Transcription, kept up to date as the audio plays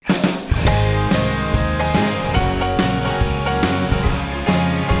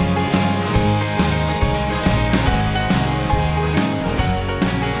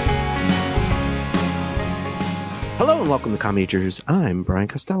welcome to Commagers. I'm Brian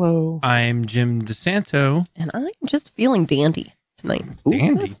Costello. I'm Jim DeSanto. And I'm just feeling dandy tonight. Ooh,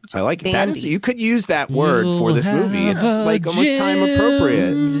 Dandy. I like it. dandy. You could use that word for this movie. It's like almost time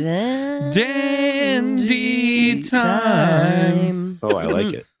appropriate. Dandy time. Oh, I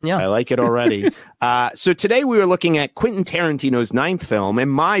like it. Yeah. I like it already. So today we were looking at Quentin Tarantino's ninth film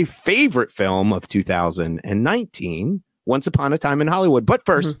and my favorite film of 2019, Once Upon a Time in Hollywood. But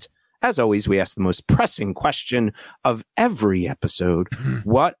first, as always, we ask the most pressing question of every episode.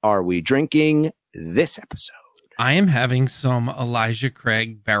 What are we drinking this episode? I am having some Elijah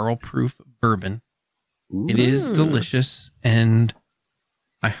Craig barrel proof bourbon. It is delicious, and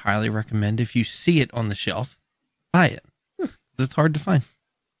I highly recommend if you see it on the shelf, buy it. It's hard to find.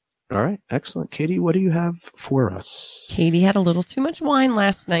 All right. Excellent. Katie, what do you have for us? Katie had a little too much wine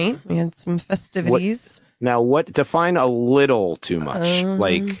last night. We had some festivities. Now, what define a little too much?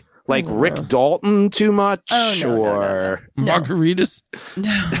 Like Rick Dalton too much? Oh, no, or No. Margaritas? No.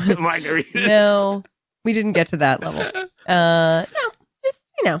 margaritas? No, we didn't get to that level.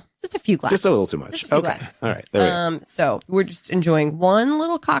 No, just a few glasses. Just a little too much. Just a few Okay. glasses. All right. There we go. So we're just enjoying one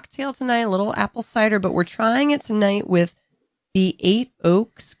little cocktail tonight, a little apple cider, but we're trying it tonight with the 8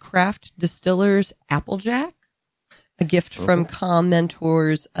 Oaks Craft Distillers Applejack, a gift from Calm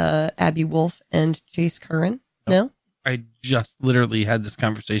mentors Abby Wolf and Jace Curran. No? I just literally had this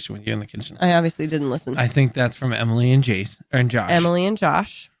conversation with you in the kitchen. I obviously didn't listen. I think that's from Emily and Jace and Josh. Emily and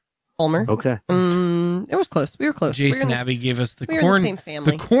Josh Ulmer. Okay. It was close. We were close. We were Jason in the- Abbey gave us the we were in the corn, same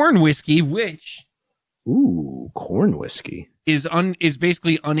family. the corn whiskey, which Ooh, corn whiskey. is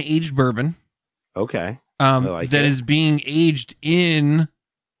basically unaged bourbon. Okay. That it. is being aged in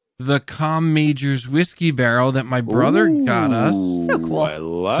the Com Majors whiskey barrel that my brother got us. So cool. I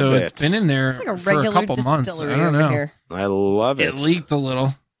love So it. it's been in there It's like a for a regular couple months. I distillery don't over know. here. I love it. It leaked a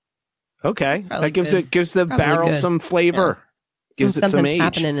little. Okay. Probably That gives the Probably barrel good. some flavor. Gives it some Something's age.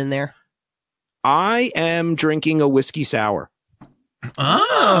 happening in there. I am drinking a whiskey sour.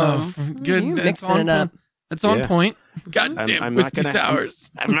 Oh, good. You That's mixing on it up. point. That's on Yeah. point. Goddamn I'm not whiskey gonna- sours.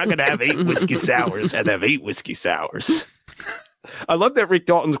 I'm not going to have 8 whiskey sours. I'd have 8 whiskey sours. I love that Rick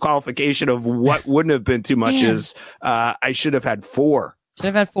Dalton's qualification of what wouldn't have been too much Man. is I should have had 4. Should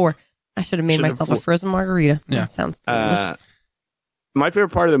have had 4. I should have made Should have myself a 4. frozen margarita. Yeah. That sounds delicious. My favorite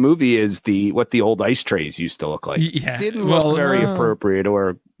part of the movie is what the old ice trays used to look like. Yeah. Didn't look very Oh. appropriate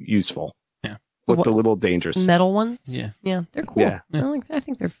or useful. Yeah. Looked a little dangerous. Metal ones? Yeah. Yeah, they're cool. Yeah. I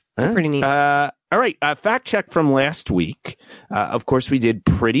think they're pretty neat. All right. Fact check from last week. Of course, we did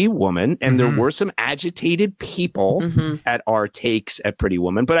Pretty Woman, and there were some agitated people Mm-hmm. at our takes at Pretty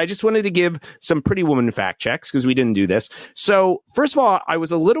Woman. But I just wanted to give some Pretty Woman fact checks because we didn't do this. So, first of all, I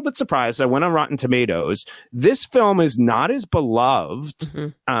was a little bit surprised. I went on Rotten Tomatoes. This film is not as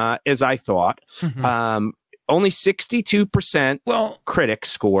beloved as I thought. Only 62% critic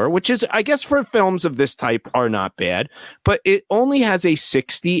score, which is, I guess, for films of this type are not bad, but it only has a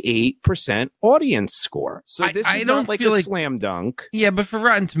 68% audience score. So this is don't not like feel a like- slam dunk. Yeah, but for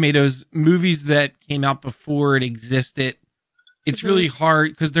Rotten Tomatoes, movies that came out before it existed, it's really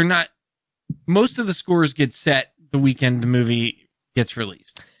hard because they're not. Most of the scores get set the weekend the movie gets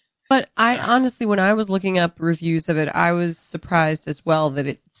released. But I honestly, when I was looking up reviews of it, I was surprised as well that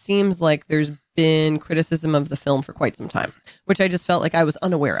it seems like there's been criticism of the film for quite some time, which I just felt like I was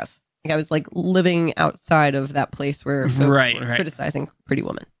unaware of. Like I was like living outside of that place where folks were criticizing Pretty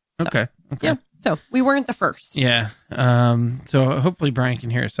Woman. So, Okay. Yeah. So we weren't the first. Yeah. So hopefully Brian can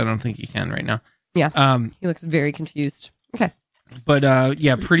hear us. I don't think he can right now. Yeah. He looks very confused. Okay. But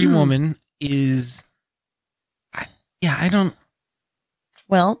yeah, Pretty Woman is. I don't.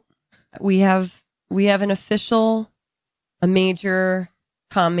 Well, we have a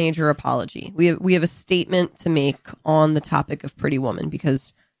major apology. We have a statement to make on the topic of Pretty Woman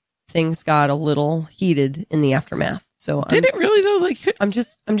because things got a little heated in the aftermath. So Did it really though? Like I'm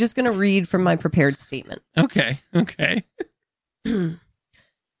just going to read from my prepared statement. Okay. In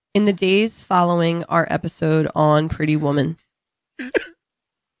the days following our episode on Pretty Woman,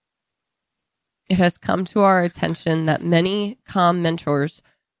 it has come to our attention that many calm mentors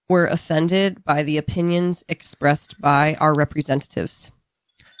were offended by the opinions expressed by our representatives.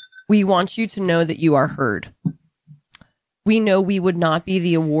 We want you to know that you are heard. We know we would not be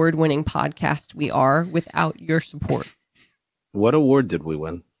the award-winning podcast we are without your support. What award did we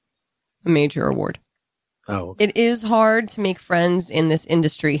win? A major award. Oh, okay. It is hard to make friends in this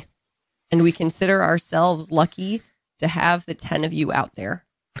industry, and we consider ourselves lucky to have the 10 of you out there.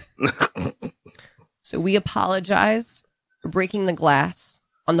 So we apologize for breaking the glass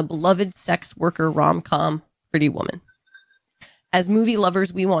on the beloved sex worker rom-com Pretty Woman. As movie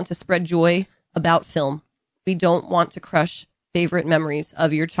lovers, we want to spread joy about film We don't want to crush favorite memories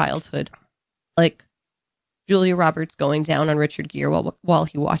of your childhood, like Julia Roberts going down on Richard Gere while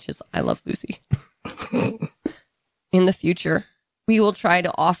he watches I Love Lucy. In the future, we will try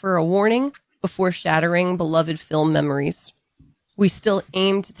to offer a warning before shattering beloved film memories. We still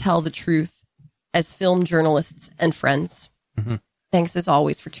aim to tell the truth as film journalists and friends. Mm-hmm. Thanks as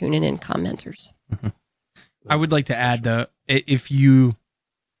always for tuning in, commenters. Mm-hmm. I would like to add, though, if you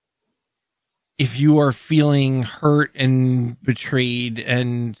are feeling hurt and betrayed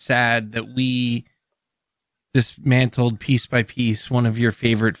and sad that we dismantled piece by piece one of your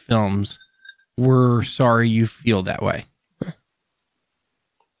favorite films, we're sorry you feel that way.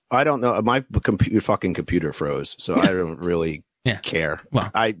 I don't know. My computer froze, so I don't really care. Well,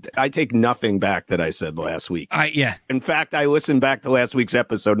 I take nothing back that I said last week. In fact, I listened back to last week's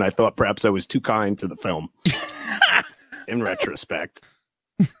episode and I thought perhaps I was too kind to the film. In retrospect,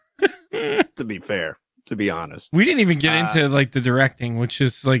 to be fair, to be honest, we didn't even get into like the directing, which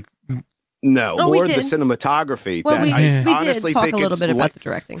is like more the cinematography. Well, we honestly did talk think a little it's bit about the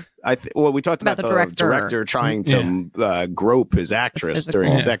directing. We talked about the director trying to grope his actress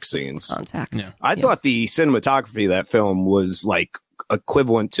during sex scenes. Contact. Yeah. I thought the cinematography of that film was like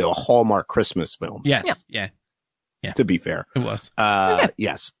equivalent to a Hallmark Christmas films. Yes. Yeah. To be fair, it was.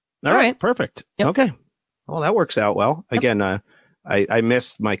 Yes. All right. Perfect. Yep. Okay. Well, that works out well. Again, I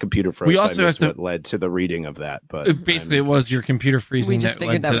missed my computer froze. We also I missed what led to the reading of that, but basically it was your computer freezing. We just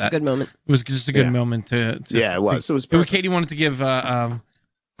figured that was a good moment. It was just a good moment to it was. It was. Katie wanted to give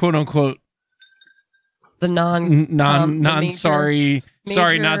quote unquote the non sorry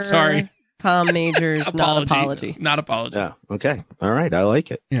not sorry majors not apology. Yeah. Okay. All right. I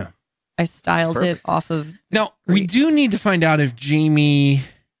like it. Yeah. I styled it off of. Now we do need to find out if Jamie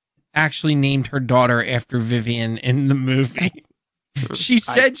actually named her daughter after Vivian in the movie. She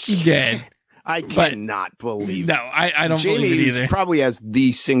said she did. I cannot believe it. No, I don't Jamie believe it either. Probably has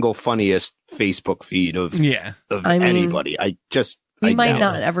the single funniest Facebook feed of anybody. We might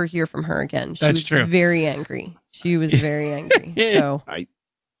not ever hear from her again. She was very angry. She was very angry. So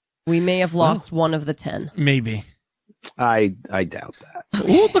we may have lost one of the 10. Maybe. I doubt that.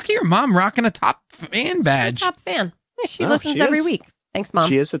 Ooh, look here, Mom rocking a top fan badge. She's a top fan. Yeah, she listens every week. Thanks, Mom.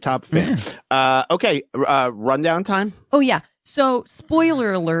 She is a top fan. Okay, rundown time. Oh, yeah. So,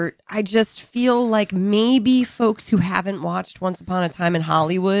 spoiler alert, I just feel like maybe folks who haven't watched Once Upon a Time in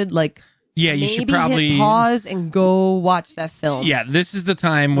Hollywood, you should probably hit pause and go watch that film. Yeah, this is the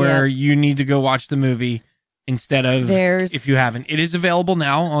time where you need to go watch the movie instead of if you haven't. It is available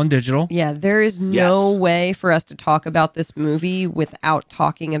now on digital. Yeah, there is no way for us to talk about this movie without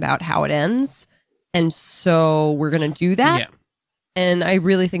talking about how it ends. And so we're going to do that. Yeah. And I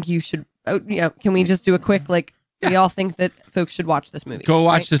really think you should, can we just do a quick, we all think that folks should watch this movie. Go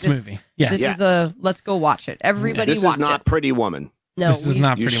watch this movie. Yes. This is let's go watch it. Everybody watch it. This is not Pretty Woman. No, this is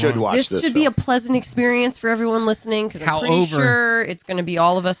not Pretty Woman. You should watch this. This should be a pleasant experience for everyone listening because I'm pretty sure it's going to be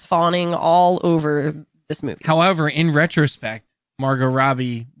all of us fawning all over this movie. However, in retrospect, Margot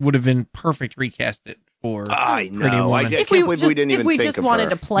Robbie would have been perfect recasted for Pretty Woman. I can't believe we didn't even think of her. If we just wanted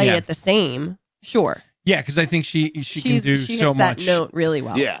to play it the same, sure. Yeah, because I think she can do so much. She hits that note really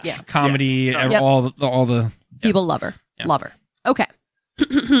well. Yeah. Comedy, all the people love her. Yeah. Love her. Okay.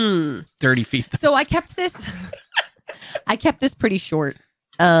 Dirty feet. So I kept this. I kept this pretty short.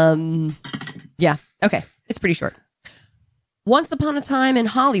 Yeah. Okay. It's pretty short. Once upon a time in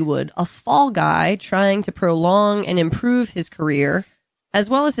Hollywood, a fall guy trying to prolong and improve his career, as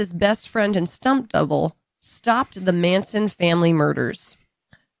well as his best friend and stunt double, stopped the Manson family murders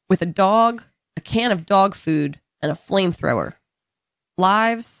with a dog, a can of dog food, and a flamethrower.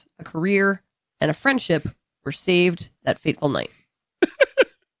 Lives, a career, and a friendship were saved that fateful night. That's it.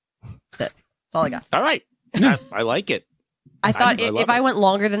 That's all I got. All right. I like it. I thought if I went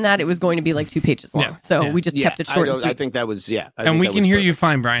longer than that, it was going to be 2 pages long. So we just kept it short and sweet. I think that was, and we can hear you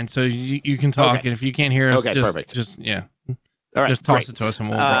fine, Brian, so you can talk. Okay. And if you can't hear us, perfect. Just all right, just toss it to us and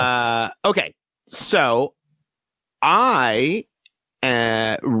we'll roll. Okay. So I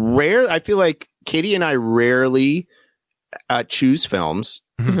feel like Katie and I rarely choose films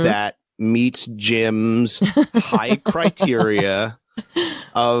that meets Jim's high criteria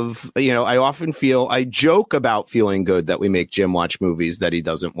of, I often I joke about feeling good that we make Jim watch movies that he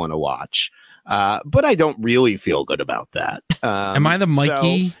doesn't want to watch. But I don't really feel good about that. Am I the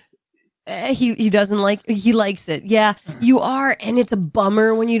Mikey? He doesn't he likes it. Yeah, you are. And it's a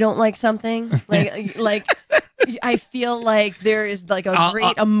bummer when you don't like something I feel like there is a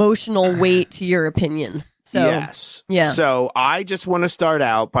great emotional weight to your opinion. So yes. yeah. So I just want to start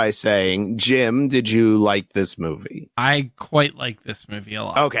out by saying, Jim, did you like this movie? I quite like this movie a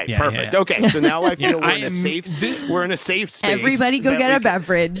lot. Okay, Yeah, perfect. yeah. Okay, so now I feel Yeah, we're in a safe space. Everybody go that get we a can-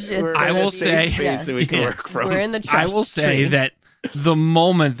 beverage. We're I in a will safe say- space that we can Yes. work from. We're in the trust I will say tree. that the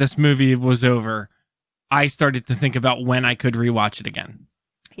moment this movie was over, I started to think about when I could rewatch it again.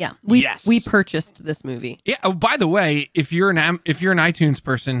 Yeah, Yes. we purchased this movie. Yeah. Oh, by the way, if you're an iTunes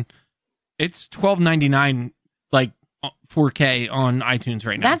person, it's $12.99, like 4K on iTunes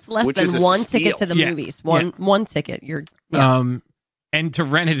right now. That's less Which is than a one steal. ticket to the Yeah. movies. One ticket. You're yeah. And to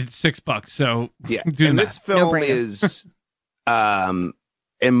rent it, it's $6. So Yeah, do the and math. this film No-brainer. is,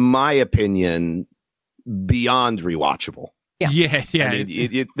 in my opinion, beyond rewatchable. Yeah. Yeah. I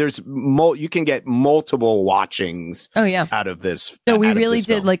mean, you can get multiple watchings Oh yeah. out of this. No, we out of really this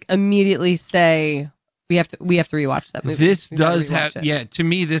did film. like immediately say we have to rewatch that movie. This We gotta does have, rewatch it. yeah, to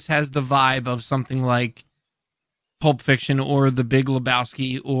me, this has the vibe of something like Pulp Fiction or The Big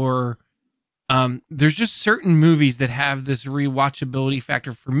Lebowski, or there's just certain movies that have this rewatchability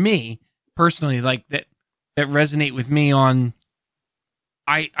factor for me personally, like that resonate with me on.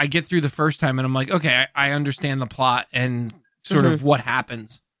 I get through the first time and I'm like, okay, I understand the plot and sort of what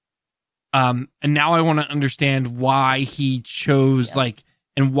happens. And now I want to understand why he chose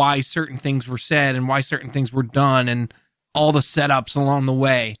and why certain things were said and why certain things were done and all the setups along the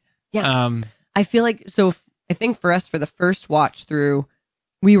way. Yeah. I feel like I think for us, for the first watch through,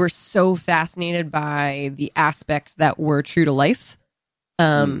 we were so fascinated by the aspects that were true to life.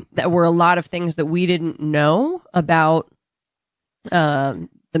 That were a lot of things that we didn't know about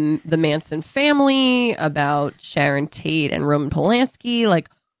the Manson family, about Sharon Tate and Roman Polanski. Like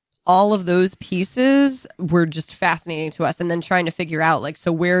all of those pieces were just fascinating to us. And then trying to figure out like,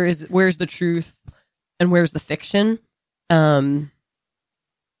 so where's the truth and where's the fiction?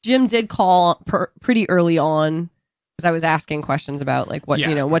 Jim did call pretty early on because I was asking questions about like what,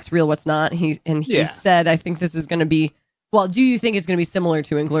 what's real, what's not. He said, I think this is going to be, well, do you think it's going to be similar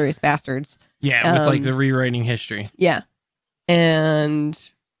to Inglourious Bastards? Yeah. With like the rewriting history. Yeah. And,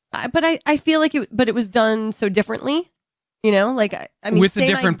 but I feel like it was done so differently, like, I mean, with a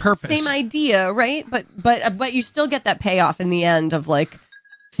different purpose, same idea, right? But you still get that payoff in the end of like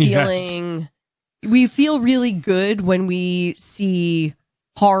feeling, we feel really good when we see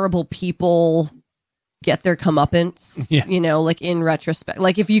horrible people get their comeuppance, like in retrospect.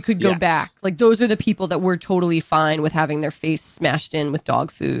 Like if you could go back, like those are the people that were totally fine with having their face smashed in with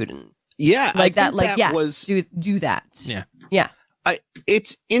dog food and like that. Like do that. Yeah. Yeah.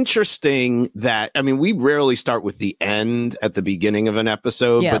 It's interesting that, I mean, we rarely start with the end at the beginning of an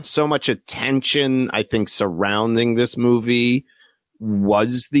episode, but so much attention, I think, surrounding this movie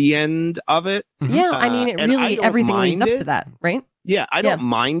was the end of it. Yeah. I mean, it really, everything leads up to that, right? Yeah, I don't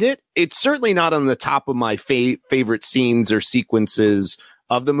mind it. It's certainly not on the top of my favorite scenes or sequences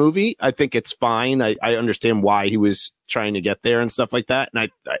of the movie. I think it's fine. I understand why he was trying to get there and stuff like that.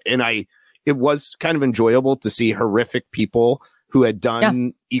 And it was kind of enjoyable to see horrific people who had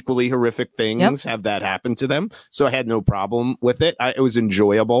done equally horrific things have that happen to them. So I had no problem with it. It was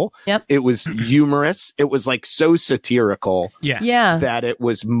enjoyable. Yep. It was humorous. It was like so satirical. Yeah. That it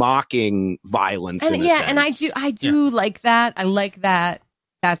was mocking violence. And in a sense. and I do like that. I like that.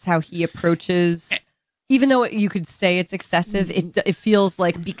 That's how he approaches. Even though you could say it's excessive, it feels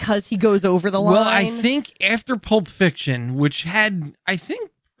like because he goes over the line. Well, I think after Pulp Fiction, which had, I think,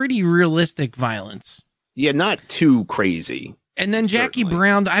 pretty realistic violence. Yeah, not too crazy. And then Jackie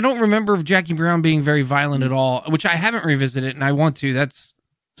Brown, I don't remember of Jackie Brown being very violent at all, which I haven't revisited and I want to.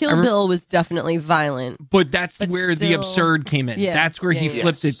 Kill Bill was definitely violent. But that's where the absurd came in. Yeah, that's where he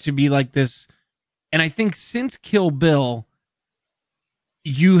flipped it to be like this. And I think since Kill Bill,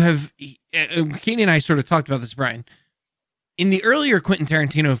 you have, Katie and I sort of talked about this, Brian. In the earlier Quentin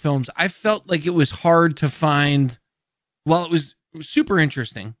Tarantino films, I felt like it was hard to find, while it was super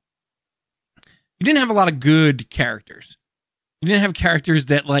interesting, you didn't have a lot of good characters. You didn't have characters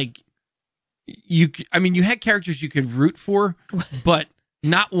that you had characters you could root for, but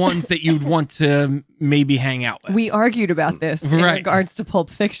not ones that you'd want to maybe hang out with. We argued about this in regards to Pulp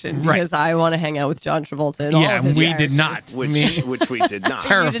Fiction because I want to hang out with John Travolta and all of his we did not. Which we did not.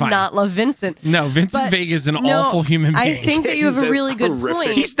 You did not love Vincent. No, Vincent Vega is an awful human being. I think that you have a really good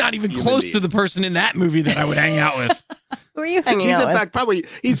point. He's not even close to the person in that movie that I would hang out with. Who are you hanging out with? In fact, probably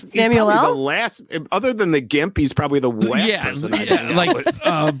he's Samuel probably L? the last, other than the Gimp, he's probably the last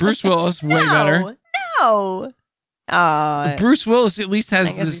person. Bruce Willis, way better. No. Bruce Willis at least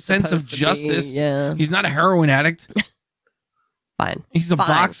has the sense of justice. He's not a heroin addict. Fine. He's a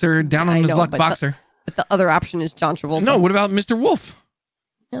boxer, down on his luck boxer. But the other option is John Travolta. No, what about Mr. Wolf?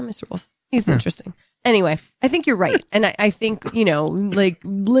 Yeah, Mr. Wolf. He's interesting. Anyway, I think you're right. And I think, like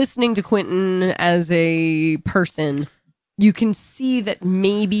listening to Quentin as a person, you can see that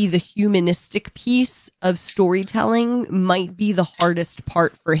maybe the humanistic piece of storytelling might be the hardest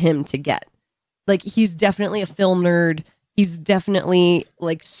part for him to get. Like, he's definitely a film nerd. He's definitely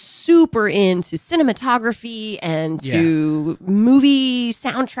like super into cinematography and to movie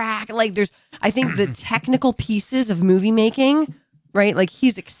soundtrack. Like, I think the technical pieces of movie making, right? Like,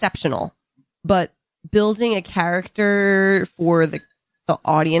 he's exceptional, but building a character for the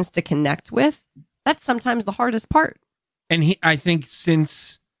audience to connect with, that's sometimes the hardest part. And I think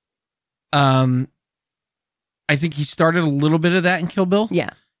since, I think he started a little bit of that in Kill Bill. Yeah.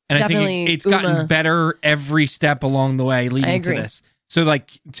 And Definitely, I think it's gotten Uma. better every step along the way leading to this. So, like,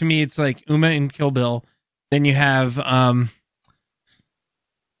 to me, it's like Uma in Kill Bill. Then you have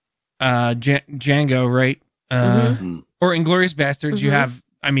Django, right? Or Inglourious Bastards. You have,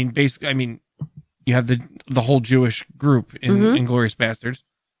 you have the whole Jewish group in Inglourious Bastards.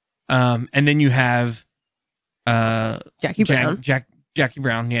 And then you have Jackie Brown. Jackie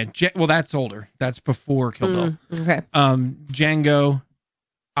Brown, yeah. Well, that's older. That's before Kill Bill. Okay. Django,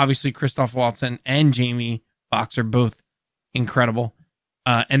 obviously Christoph Waltz and Jamie Foxx are both incredible.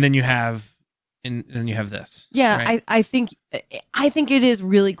 And then you have this. Yeah, right? I think it is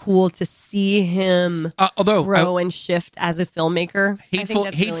really cool to see him although grow and shift as a filmmaker.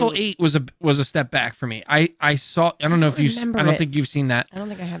 Hateful Eight was a step back for me. I saw. I don't know if you. I don't think you've seen that. I don't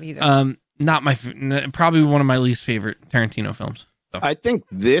think I have either. Not probably one of my least favorite Tarantino films. So. I think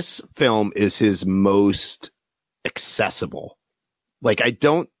this film is his most accessible. Like,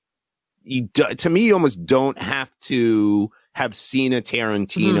 to me, you almost don't have to have seen a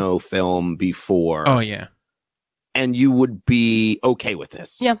Tarantino film before. Oh yeah, and you would be okay with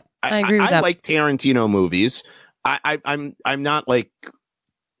this. Yeah, I agree with that. I like Tarantino movies. I'm not like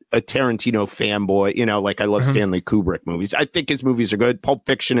a Tarantino fanboy. Like I love Stanley Kubrick movies. I think his movies are good. Pulp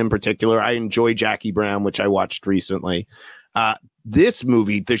Fiction in particular. I enjoy Jackie Brown, which I watched recently. This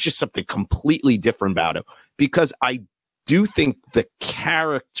movie, there's just something completely different about it, because I do think the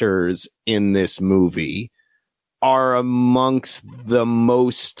characters in this movie are amongst the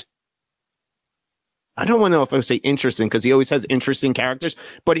most, I don't want to know if I would say interesting, because he always has interesting characters,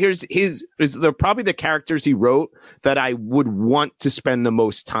 but they're probably the characters he wrote that I would want to spend the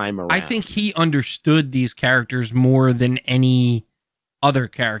most time around. I think he understood these characters more than any other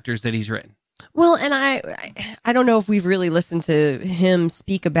characters that he's written. Well, and I don't know if we've really listened to him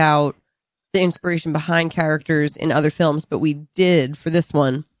speak about the inspiration behind characters in other films, but we did for this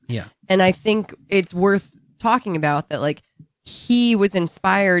one. Yeah. And I think it's worth talking about that, like, he was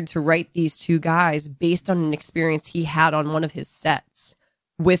inspired to write these two guys based on an experience he had on one of his sets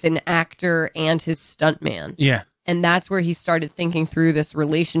with an actor and his stuntman. Yeah. And that's where he started thinking through this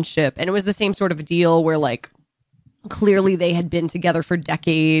relationship. And it was the same sort of a deal where, like, clearly they had been together for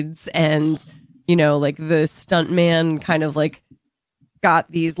decades, and, like, the stuntman kind of, like,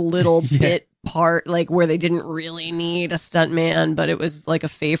 got these little bit part, like, where they didn't really need a stuntman, but it was like a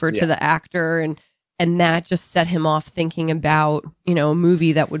favor to the actor. And that just set him off thinking about, a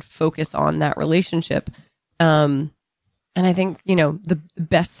movie that would focus on that relationship. And I think, the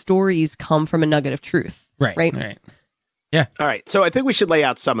best stories come from a nugget of truth. Right. Yeah. All right. So I think we should lay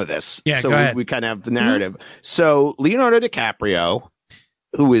out some of this. Yeah, so go ahead. we kind of have the narrative. So Leonardo DiCaprio,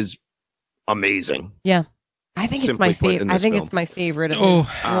 who is amazing. Yeah. I think it's my favorite. I think it's my favorite of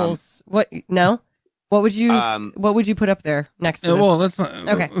his roles. What? No. What would you put up there next to this? Well, that's not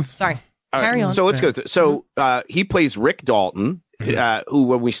okay. Sorry. Carry on. So let's go through. So he plays Rick Dalton, who,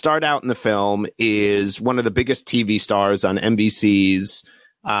 when we start out in the film, is one of the biggest TV stars on NBC's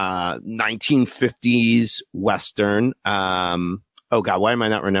 1950s Western. Oh God, why am I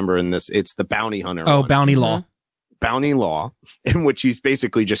not remembering this? It's the Bounty Hunter. Oh, one. Bounty Law. Bounty Law, in which he's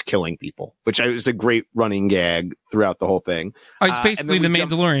basically just killing people, which is a great running gag throughout the whole thing. Oh, it's basically The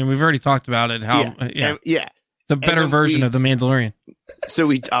Mandalorian. We've already talked about it. The better version of The Mandalorian.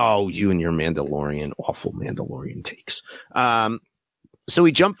 So you and your Mandalorian, awful Mandalorian takes. So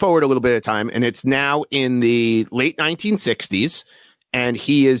we jump forward a little bit of time, and it's now in the late 1960s, and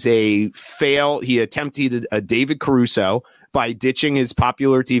he is he attempted a David Caruso by ditching his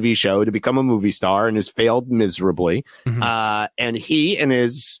popular TV show to become a movie star, and has failed miserably. And he and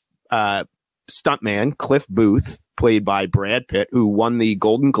his stuntman, Cliff Booth, played by Brad Pitt, who won the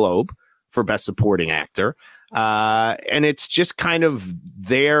Golden Globe for Best Supporting Actor. And it's just kind of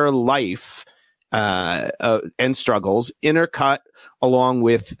their life and struggles intercut along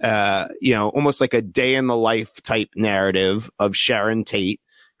with, almost like a day in the life type narrative of Sharon Tate,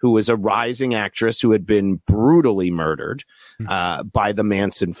 who was a rising actress who had been brutally murdered by the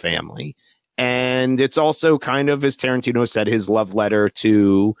Manson family. And it's also kind of, as Tarantino said, his love letter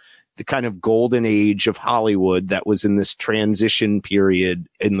to the kind of golden age of Hollywood that was in this transition period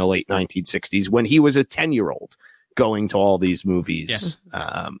in the late 1960s when he was a 10-year-old going to all these movies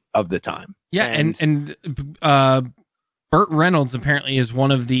of the time. Yeah, and Burt Reynolds apparently is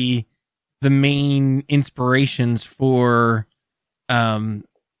one of the main inspirations for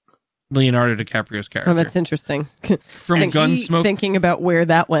Leonardo DiCaprio's character. Oh, that's interesting. From Gunsmoke. Thinking about where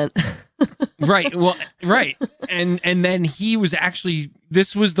that went. Right. Well, right. And then he was actually,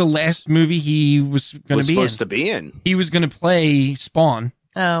 this was the last movie he was going to be supposed to be in. He was going to play Spawn.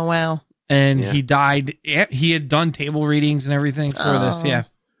 Oh, wow. And he died. He had done table readings and everything for this. Yeah.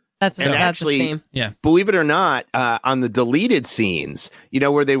 That's actually, a shame. Yeah. Believe it or not, on the deleted scenes,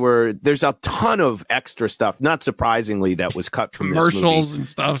 where there's a ton of extra stuff, not surprisingly, that was cut from commercials this movie. And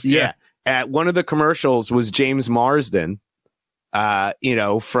stuff. Yeah. At one of the commercials was James Marsden,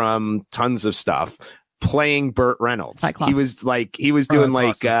 from tons of stuff, playing Burt Reynolds. Cyclops. He was doing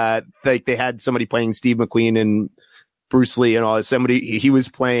awesome. they had somebody playing Steve McQueen and Bruce Lee and all this. He was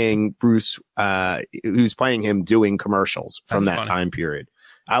playing Bruce, he was playing him doing commercials from that time period,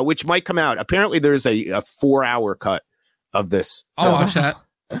 which might come out. Apparently there's a 4-hour cut of this. I'll watch that.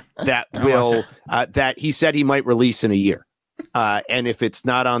 That he said he might release in a year. And if it's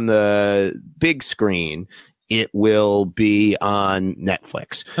not on the big screen, it will be on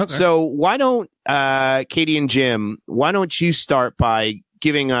Netflix. Okay. So why don't, Katie and Jim, why don't you start by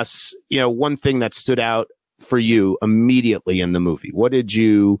giving us, one thing that stood out for you immediately in the movie? What did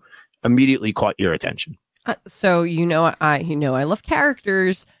you immediately caught your attention? So, I love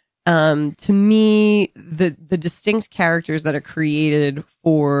characters. To me, the distinct characters that are created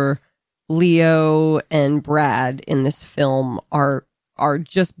for Leo and Brad in this film are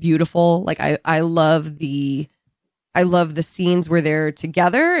just beautiful. Like I love the scenes where they're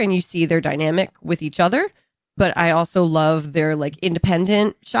together and you see their dynamic with each other, but I also love their like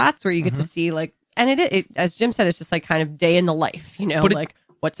independent shots where you get to see like, and it as Jim said, it's just like kind of day in the life,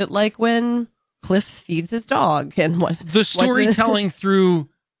 what's it like when Cliff feeds his dog and what the storytelling through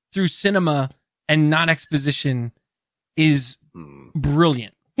cinema and not exposition is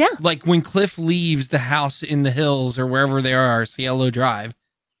brilliant. Yeah. Like when Cliff leaves the house in the hills or wherever they are, Cielo Drive,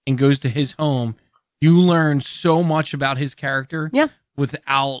 and goes to his home, you learn so much about his character. Yeah.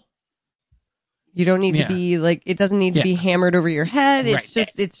 Without. You don't need to be like, it doesn't need to be hammered over your head. It's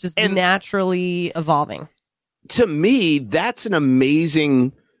just naturally evolving. To me, that's an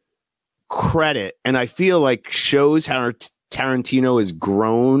amazing credit. And I feel like shows how Tarantino has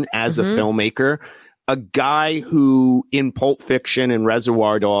grown as a filmmaker. A guy who in Pulp Fiction and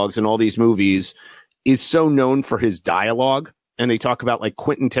Reservoir Dogs and all these movies is so known for his dialogue. And they talk about like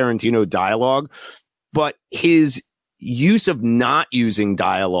Quentin Tarantino dialogue, but his use of not using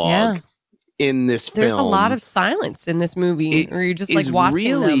dialogue in this film. There's a lot of silence in this movie where you're just like watching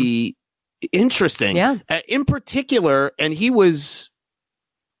really interesting. Yeah. In particular, and he was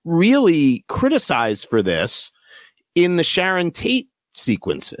really criticized for this in the Sharon Tate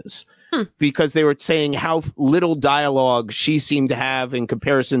sequences. Because they were saying how little dialogue she seemed to have in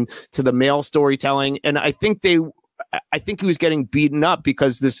comparison to the male storytelling. And I think he was getting beaten up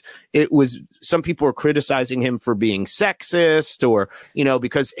because some people were criticizing him for being sexist or,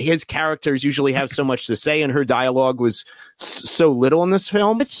 because his characters usually have so much to say and her dialogue was so little in this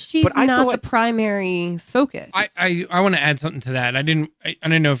film. But she's not the primary focus. I want to add something to that. I didn't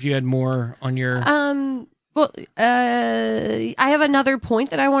know if you had more on your... Well, I have another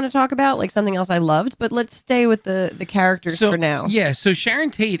point that I want to talk about, like something else I loved, but let's stay with the characters for now. Yeah, so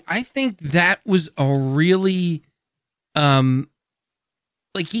Sharon Tate, I think that was a really,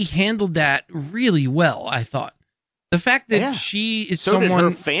 he handled that really well, I thought. The fact that she is so someone...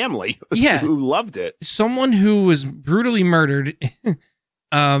 did her family who loved it. Someone who was brutally murdered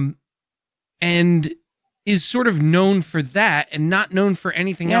and is sort of known for that and not known for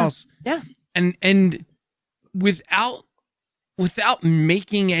anything else. Yeah. And without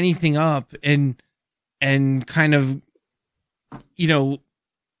making anything up and kind of,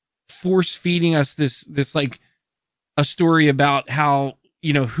 force feeding us this like a story about how,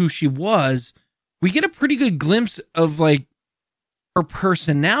 who she was, we get a pretty good glimpse of like her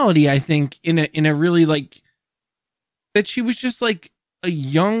personality, I think, in a really like that she was just like a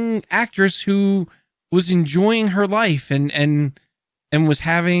young actress who was enjoying her life and was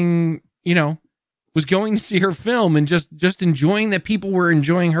having, was going to see her film and just enjoying that people were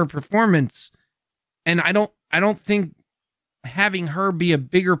enjoying her performance. And I don't think having her be a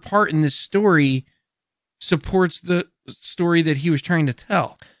bigger part in this story supports the story that he was trying to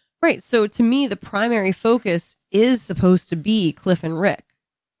tell. Right. So to me, the primary focus is supposed to be Cliff and Rick,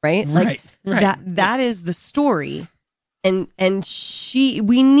 right? Like that is the story. And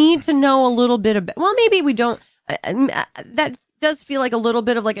we need to know a little bit about, well, maybe we don't, that does feel like a little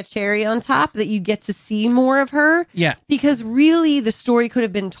bit of like a cherry on top that you get to see more of her. Yeah. Because really the story could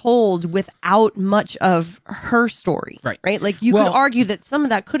have been told without much of her story. Right. Like you could argue that some of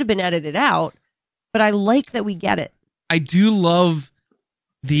that could have been edited out, but I like that we get it. I do love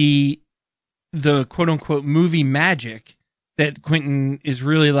the quote unquote movie magic that Quentin is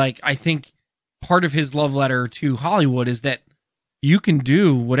really like. I think part of his love letter to Hollywood is that you can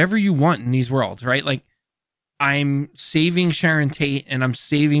do whatever you want in these worlds, right? Like, I'm saving Sharon Tate and I'm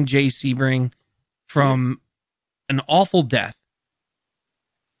saving Jay Sebring from an awful death.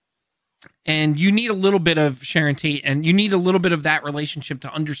 And you need a little bit of Sharon Tate and you need a little bit of that relationship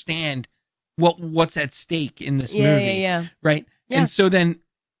to understand what's at stake in this movie. Yeah. Right. Yeah. And so then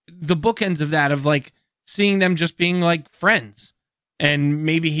the bookends of that, of like seeing them just being like friends. And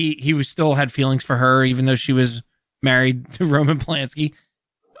maybe he was still had feelings for her, even though she was married to Roman Polanski,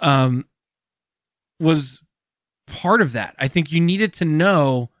 was part of that. I think you needed to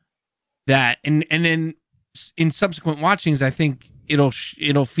know that, and then in subsequent watchings, I think it'll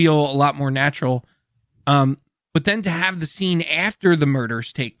feel a lot more natural. But then to have the scene after the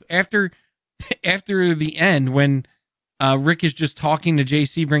murders after the end, when Rick is just talking to Jay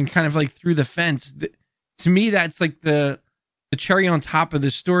Sebring kind of like through the fence, to me, that's like the cherry on top of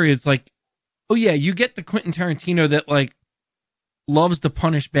this story. It's like, oh yeah, you get the Quentin Tarantino that like loves to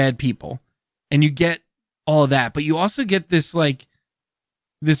punish bad people, and you get all of that, but you also get this like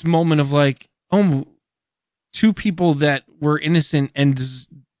this moment of like, oh, two people that were innocent and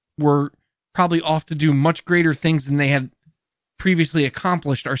were probably off to do much greater things than they had previously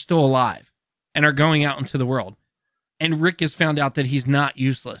accomplished are still alive and are going out into the world. And Rick has found out that he's not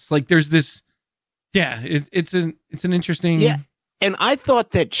useless. Like there's this, it's an interesting. Yeah. And I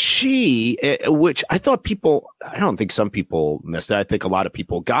thought that she, which I thought I don't think some people missed it. I think a lot of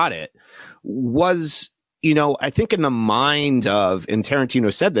people got it, was, I think in the mind of, and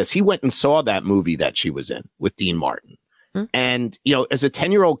Tarantino said this, he went and saw that movie that she was in with Dean Martin. Mm-hmm. And, as a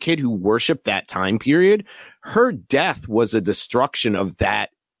 10-year-old kid who worshiped that time period, her death was a destruction of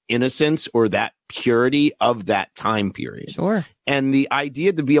that innocence or that purity of that time period. Sure. And the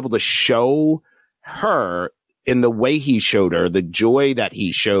idea to be able to show her in the way he showed her, the joy that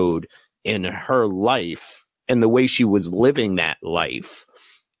he showed in her life and the way she was living that life.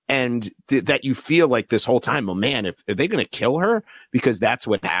 And that you feel like this whole time, oh man, are they going to kill her because that's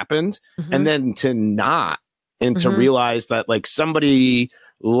what happened? Mm-hmm. And then to not, and to realize that like somebody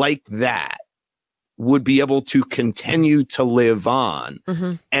like that would be able to continue to live on,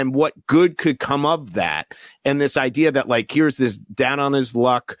 and what good could come of that. And this idea that like, here's this down on his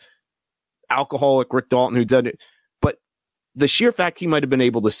luck alcoholic Rick Dalton who did it, but the sheer fact he might have been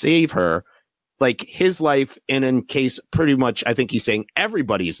able to save her, like his life, and in case pretty much, I think he's saying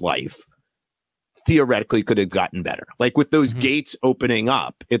everybody's life theoretically could have gotten better. Like with those gates opening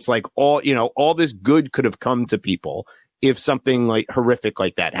up, it's like all this good could have come to people if something like horrific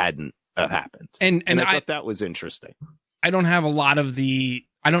like that hadn't happened. And I thought that was interesting. I don't know a lot of the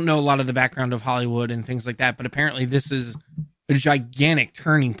background of Hollywood and things like that, but apparently this is a gigantic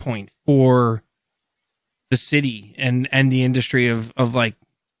turning point for the city and the industry of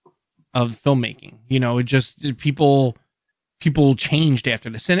filmmaking. It just people changed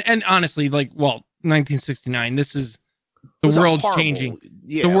after this. And honestly, like, 1969, this is the world's changing.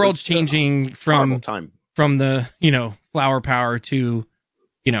 Yeah, the world's changing from the, flower power to,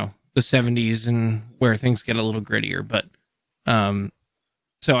 the 70s and where things get a little grittier. But,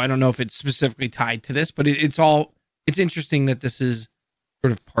 so I don't know if it's specifically tied to this, but it's interesting that this is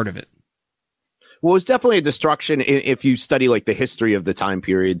sort of part of it. Well, it's definitely a destruction. If you study like the history of the time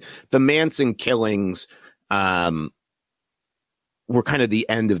period, the Manson killings were kind of the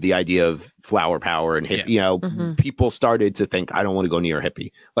end of the idea of flower power and people started to think, I don't want to go near a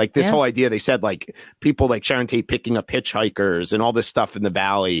hippie. Like this whole idea, they said like people like Sharon Tate picking up hitchhikers and all this stuff in the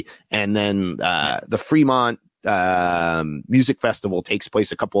valley. And then the Fremont Music Festival takes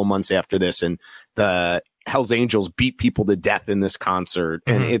place a couple of months after this, and the Hells Angels beat people to death in this concert.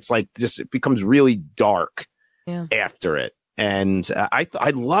 And it's like this, it becomes really dark after it. And I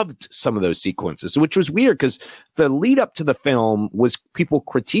loved some of those sequences, which was weird because the lead up to the film was people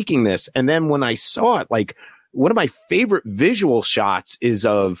critiquing this. And then when I saw it, like one of my favorite visual shots is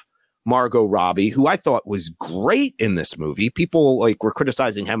of Margot Robbie, who I thought was great in this movie. People like were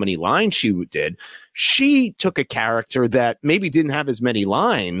criticizing how many lines she did. She took a character that maybe didn't have as many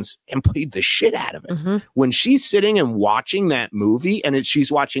lines and played the shit out of it. Mm-hmm. When she's sitting and watching that movie and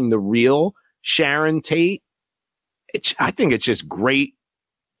she's watching the real Sharon Tate, I think it's just great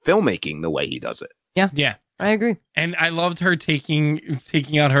filmmaking the way he does it. Yeah. I agree. And I loved her taking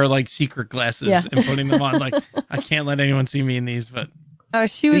out her like secret glasses and putting them on. Like, I can't let anyone see me in these, but Oh,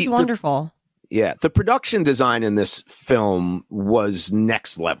 she was wonderful. The production design in this film was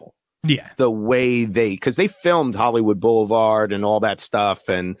next level. Yeah. The way because they filmed Hollywood Boulevard and all that stuff,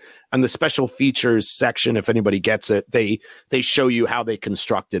 and the special features section, if anybody gets it, they show you how they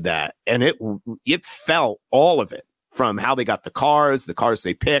constructed that, and it felt all of it. From how they got the cars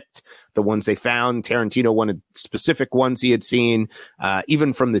they picked, the ones they found. Tarantino wanted specific ones he had seen,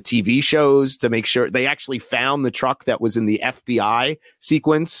 even from the TV shows to make sure they actually found the truck that was in the FBI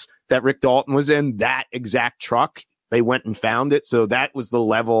sequence that Rick Dalton was in, that exact truck. They went and found it. So that was the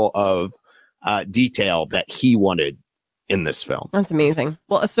level of detail that he wanted in this film. That's amazing.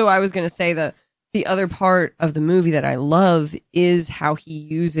 Well, so I was going to say that the other part of the movie that I love is how he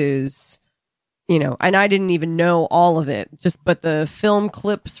uses, and I didn't even know all of it, but the film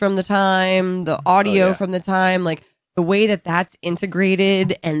clips from the time, the audio from the time, like the way that that's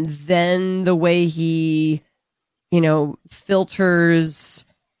integrated, and then the way he, filters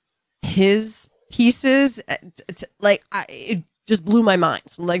his pieces, it just blew my mind.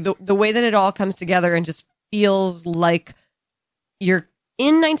 Like the way that it all comes together and just feels like you're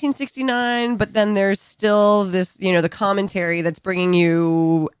in 1969, but then there's still this, the commentary that's bringing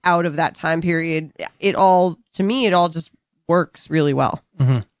you out of that time period. To me, it all just works really well.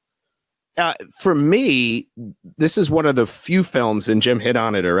 Mm-hmm. For me, this is one of the few films, and Jim hit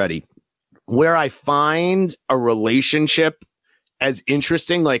on it already, where I find a relationship as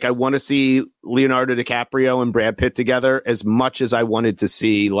interesting. Like, I want to see Leonardo DiCaprio and Brad Pitt together as much as I wanted to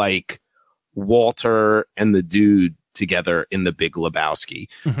see like Walter and the dude together in The Big Lebowski.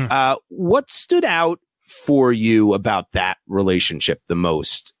 Mm-hmm. What stood out for you about that relationship the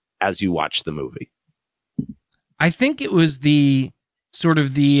most as you watched the movie? I think it was the sort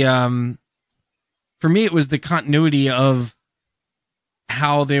of the, for me, it was the continuity of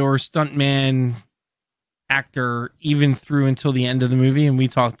how they were stuntman, actor, even through until the end of the movie. And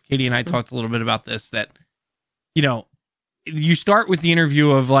Katie and I talked a little bit about this, that, you start with the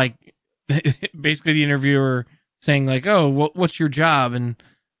interview of like, basically the interviewer saying like, oh, what's your job? And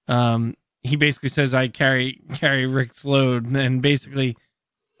he basically says, I carry Rick's load. And basically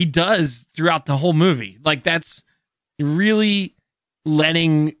he does throughout the whole movie. Like, that's really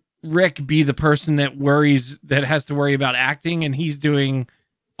letting Rick be the person that has to worry about acting. And he's doing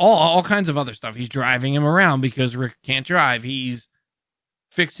all kinds of other stuff. He's driving him around because Rick can't drive. He's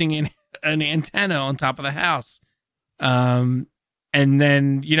fixing an antenna on top of the house. And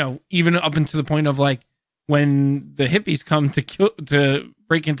then, even up until the point of like, when the hippies come to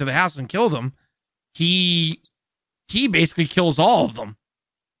break into the house and kill them, he basically kills all of them.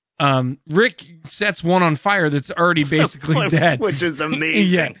 Rick sets one on fire that's already basically dead, which is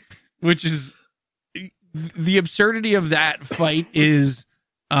amazing. Yeah, which is the absurdity of that fight is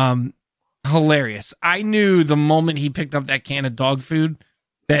hilarious. I knew the moment he picked up that can of dog food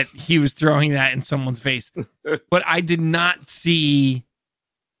that he was throwing that in someone's face, but I did not see.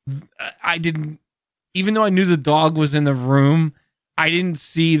 Even though I knew the dog was in the room, I didn't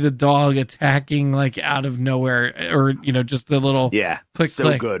see the dog attacking like out of nowhere, or just the little click.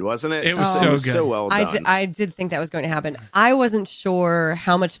 So good, wasn't it? It was so good, so well done. I did think that was going to happen. I wasn't sure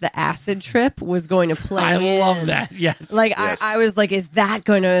how much the acid trip was going to play. I love that. Yes, like yes. I was like, is that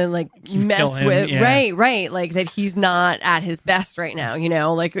going to like mess with? Yeah. Right, like that he's not at his best right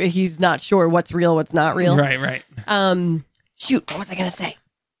now. Like he's not sure what's real, what's not real. Right. Shoot, what was I going to say?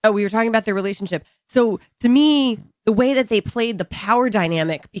 Oh, we were talking about their relationship. So to me, the way that they played the power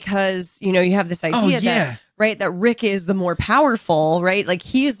dynamic, because, you have this idea that Rick is the more powerful, right? Like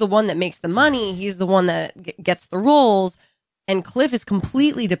he is the one that makes the money. He's the one that gets the roles. And Cliff is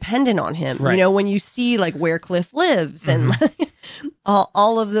completely dependent on him. Right. When you see like where Cliff lives and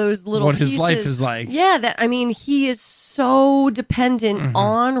all of those little what pieces, his life is like. Yeah, he is so dependent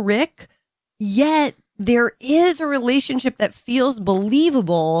on Rick, yet there is a relationship that feels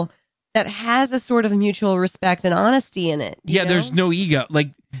believable, that has a sort of mutual respect and honesty in it. Yeah, there's no ego.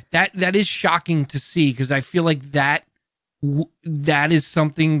 Like that is shocking to see, because I feel like that is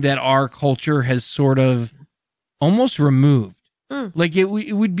something that our culture has sort of almost removed. Like it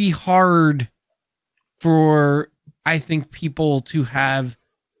would be hard for, I think, people to have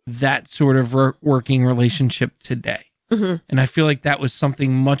that sort of working relationship today. Mhm. And I feel like that was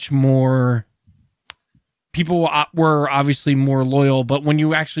something much more. People were obviously more loyal, but when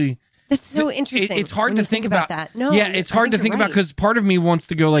you actually. That's so interesting. It's hard when to you think about that. No, yeah, it's hard to think about because part of me wants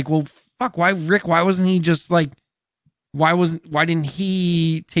to go like, well, fuck, why Rick? Why wasn't he just like, why didn't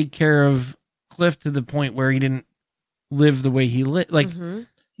he take care of Cliff to the point where he didn't live the way he lived? Like,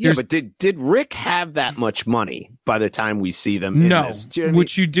 yeah, but did Rick have that much money by the time we see them? No, in this? Do you know what I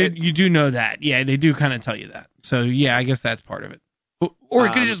which mean? you do know that. Yeah, they do kind of tell you that. So yeah, I guess that's part of it. Or he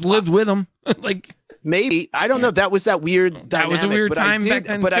could have just lived with him, like. Maybe I don't know. That was that weird. That was a dynamic, weird but time I did, back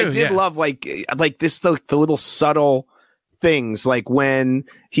then But I too, did yeah. love like this the little subtle things, like when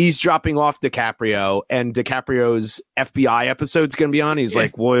he's dropping off DiCaprio and DiCaprio's FBI episode's going to be on. He's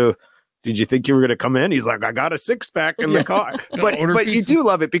like, "Well, did you think you were going to come in?" He's like, "I got a 6-pack in the car." But you do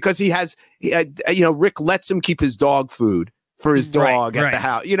love it because Rick lets him keep his dog food for his dog at the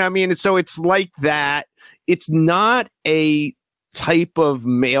house. You know what I mean? So it's like that. It's not a type of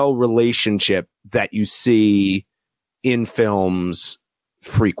male relationship that you see in films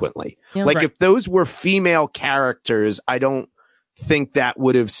frequently. Yeah, like if those were female characters, I don't think that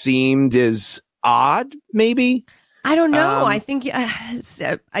would have seemed as odd, maybe. I don't know. I think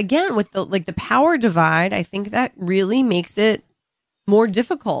again with the power divide, I think that really makes it more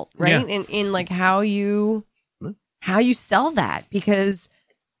difficult, right? Yeah. In like how you sell that, because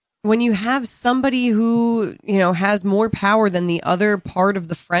when you have somebody who, has more power than the other part of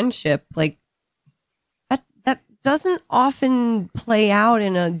the friendship, like that doesn't often play out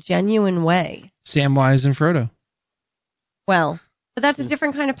in a genuine way. Samwise and Frodo. Well, but that's a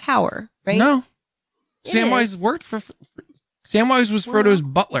different kind of power, right? No. It Samwise is. worked for Samwise was Frodo's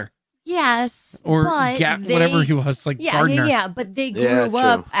butler. Yes. Or but whatever he was, like gardener. Yeah, but they grew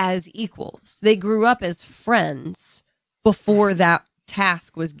up as equals. They grew up as friends before that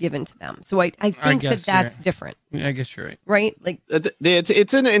task was given to them. So I think that's different. I guess you're right. Right? Like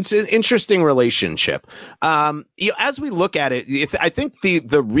it's an interesting relationship. As we look at it, I think the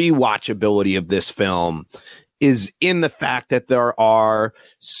rewatchability of this film is in the fact that there are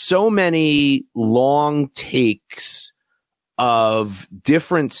so many long takes of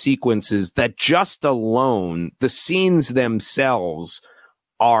different sequences that just alone, the scenes themselves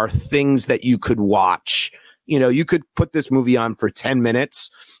are things that you could watch. You could put this movie on for 10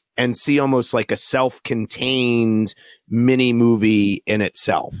 minutes and see almost like a self-contained mini movie in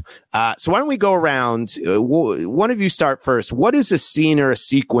itself. So why don't we go around? One of you start first. What is a scene or a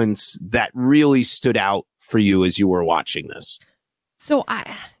sequence that really stood out for you as you were watching this? So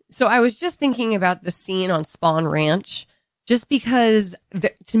I was just thinking about the scene on Spawn Ranch, just because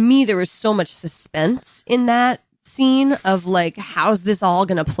to me there was so much suspense in that scene of like, how's this all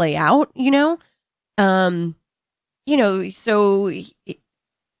going to play out? So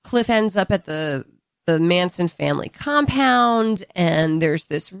Cliff ends up at the Manson family compound, and there's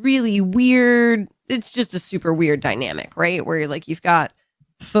this really weird, it's just a super weird dynamic, right? Where you've got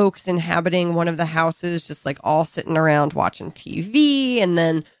folks inhabiting one of the houses, just like all sitting around watching TV. And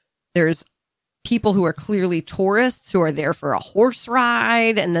then there's people who are clearly tourists who are there for a horse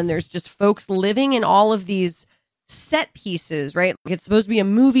ride. And then there's just folks living in all of these set pieces, right? Like it's supposed to be a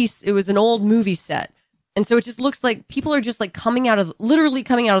movie. It was an old movie set. And so it just looks like people are just like literally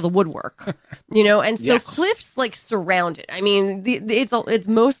coming out of the woodwork, And so Yes. Cliff's like surrounded. I mean, it's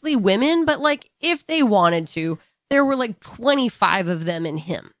mostly women, but like if they wanted to, there were like 25 of them in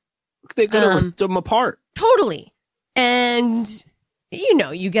him. They could have ripped them apart. Totally. And,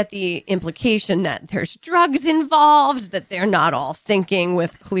 you get the implication that there's drugs involved, that they're not all thinking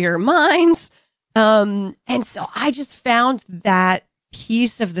with clear minds. And so I just found that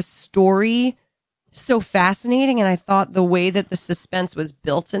piece of the story so fascinating. And I thought the way that the suspense was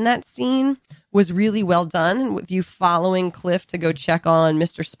built in that scene was really well done, with you following Cliff to go check on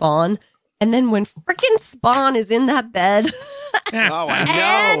Mr. Spawn. And then when frickin' Spawn is in that bed Oh, I know.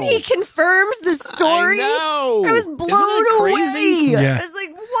 and he confirms the story, I was Isn't blown it crazy? away. Yeah. I was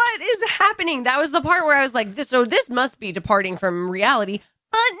like, what is happening? That was the part where I was like, this must be departing from reality.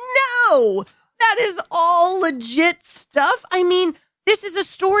 But no, that is all legit stuff. I mean, this is a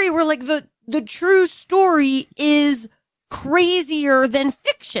story where like the true story is crazier than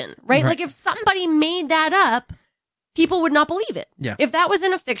fiction, right? Like if somebody made that up, people would not believe it. Yeah. If that was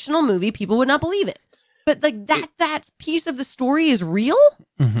in a fictional movie, people would not believe it. But like that piece of the story is real?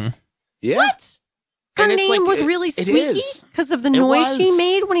 Mm-hmm. Yeah. What? Her And it's name like, was it- really it squeaky is. because of the It noise she was.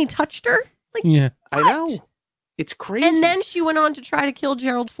 made when he touched her. Like, Yeah. I know. It's crazy. and then she went on to try to kill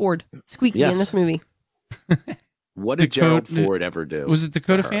Gerald Ford, Squeaky, Yes. in this movie. What did Dakota- Gerald Ford ever do? Was it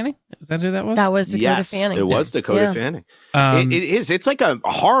Dakota Her. Fanning? Is that who that was? That was Dakota Yes, Fanning. it was Dakota Yeah. Fanning. Um, It is. It's like a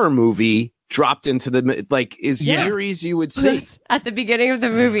horror movie dropped into the is theories you would see. At the beginning of the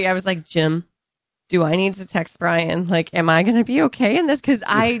movie, I was like, Jim, do I need to text Brian? Like, am I going to be okay in this? Because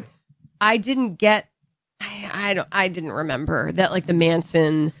I didn't get, I didn't remember that like the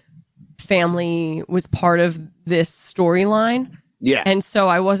Manson family was part of this storyline. Yeah. And so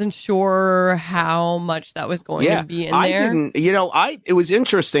I wasn't sure how much that was going to be in there. It was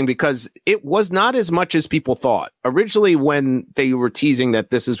interesting because it was not as much as people thought. Originally, when they were teasing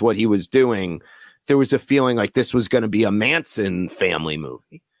that this is what he was doing, there was a feeling like this was going to be a Manson family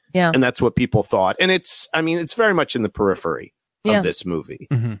movie. Yeah. And that's what people thought. And it's very much in the periphery of this movie.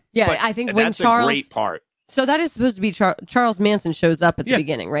 Mm-hmm. Yeah, but I think when that's Charles... a great part. So that is supposed to be Charles Manson shows up at the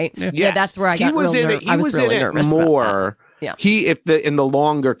beginning, right? Yeah. Yeah, that's where I got real nervous. I was really nervous more. Yeah. In the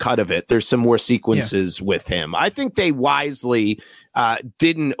longer cut of it, there's some more sequences with him. I think they wisely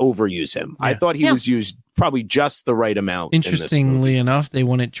didn't overuse him. Yeah. I thought he was used probably just the right amount. Interestingly enough, they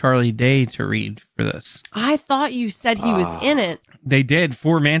wanted Charlie Day to read for this. I thought you said he was in it. They did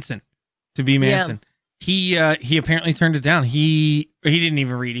for Manson to be Manson. Yeah. He apparently turned it down. He didn't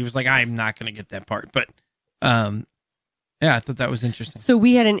even read. He was like, I'm not going to get that part. But yeah, I thought that was interesting. So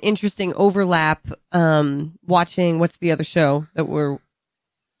we had an interesting overlap watching, what's the other show that we're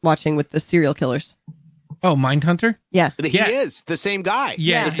watching with the serial killers? Oh, Mindhunter? Yeah. He is the same guy.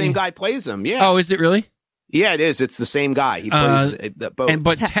 Yeah. The same guy plays him. Yeah. Oh, is it really? Yeah, it is. It's the same guy. He plays both.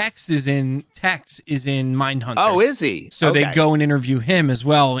 But Tex is in Mindhunter. Oh, is he? So they go and interview him as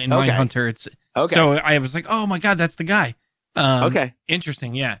well in Mindhunter. It's so I was like, oh my God, that's the guy.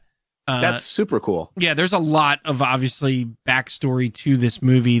 Interesting. Yeah. That's super cool. Yeah, there's a lot of obviously backstory to this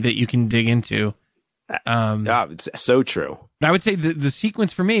movie that you can dig into. It's so true. But I would say the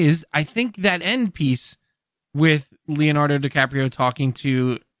sequence for me is, I think that end piece with Leonardo DiCaprio talking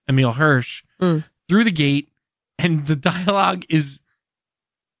to Emile Hirsch through the gate, and the dialogue is,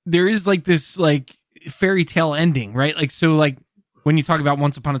 there is like this like fairy tale ending, right? Like, so like when you talk about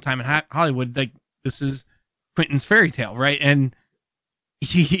Once Upon a Time in Hollywood, like this is Quentin's fairy tale, right? And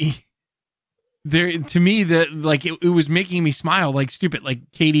there, to me, that like it was making me smile like stupid,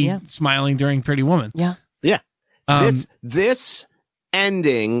 like Katie smiling during Pretty Woman. Yeah. This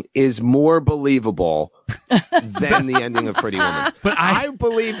ending is more believable than the ending of Pretty Woman. But I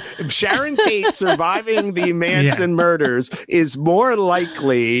believe Sharon Tate surviving the Manson murders is more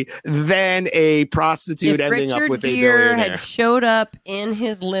likely than a prostitute ending Richard up with Gere a billionaire. had showed up in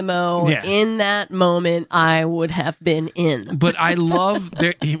his limo in that moment, I would have been in. But I love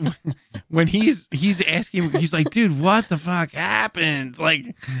when he's asking, he's like, dude, what the fuck happened?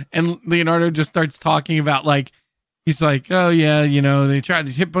 Like, and Leonardo just starts talking about like, he's like, oh yeah, they tried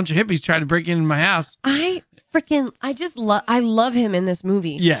to hit a bunch of hippies tried to break into my house. I love him in this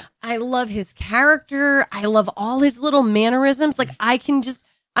movie. Yeah. I love his character. I love all his little mannerisms. Like I'm just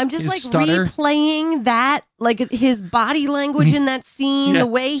his like stutter. replaying that, like his body language in that scene, the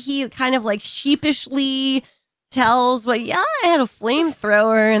way he kind of like sheepishly tells I had a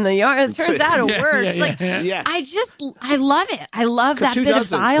flamethrower in the yard. It turns out it works. I love it. I love that bit of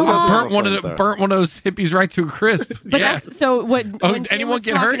dialogue. Burnt one of those hippies right to a crisp. But that's so when Jim anyone was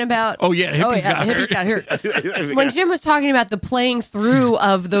get talking hurt? about Hippies got hurt. When Jim was talking about the playing through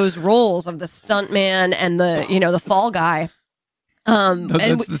of those roles of the stuntman and the fall guy.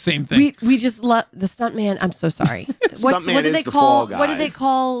 That's the same thing. We just love the stuntman. I'm so sorry. What did they call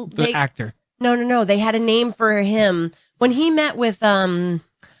the actor? No. They had a name for him when he met with who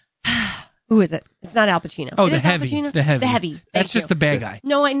is it? It's not Al Pacino. Oh, The Heavy. That's just the bad guy.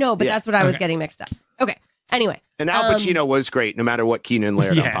 No, I know, but that's what I was getting mixed up. Okay. Anyway. And Al Pacino was great, no matter what Keenan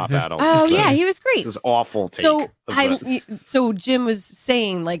layered on Pop Adult. Oh yeah, he was great. This awful take. So Jim was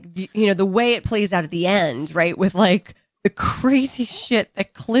saying like the way it plays out at the end, right? With like the crazy shit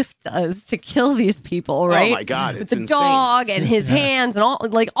that Cliff does to kill these people, right? Oh my God, with it's the insane. dog and his hands and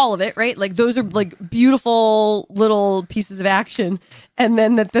all of it, right? Like those are like beautiful little pieces of action, and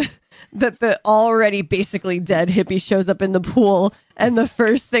then that the already basically dead hippie shows up in the pool, and the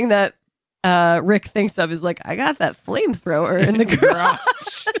first thing that Rick thinks of is like, I got that flamethrower in the garage.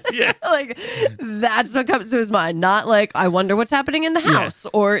 Like that's what comes to his mind. Not like, I wonder what's happening in the house,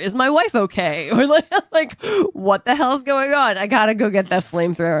 or is my wife okay, or like what the hell's going on? I gotta go get that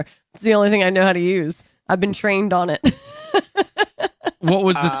flamethrower. It's the only thing I know how to use. I've been trained on it. What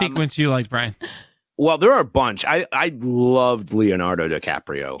was the sequence you liked, Brian? Well, there are a bunch. I loved Leonardo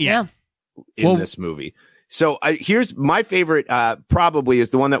DiCaprio. Yeah. In this movie. So here's my favorite, probably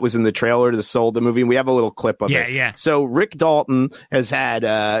is the one that was in the trailer to Soul, the movie. And we have a little clip of it. Yeah. So Rick Dalton has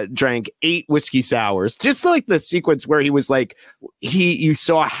had drank 8 whiskey sours. Just like the sequence where he was like, you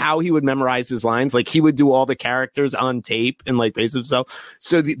saw how he would memorize his lines. Like he would do all the characters on tape and like pace himself.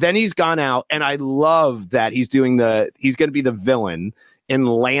 So then he's gone out, and I love that he's going to be the villain in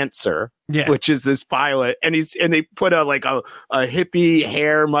Lancer, which is this pilot, and they put a hippie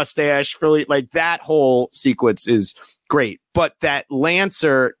hair mustache, really, like that whole sequence is great. But that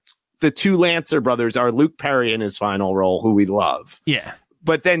Lancer, the 2 Lancer brothers are Luke Perry in his final role, who we love. Yeah.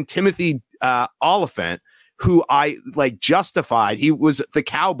 But then Timothy Oliphant, who I like Justified, he was the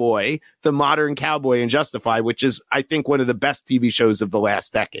cowboy, the modern cowboy in Justified, which is, I think, one of the best TV shows of the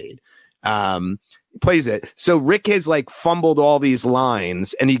last decade. Plays it. So Rick has like fumbled all these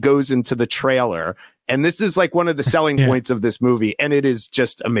lines, and he goes into the trailer, and this is like one of the selling points of this movie, and it is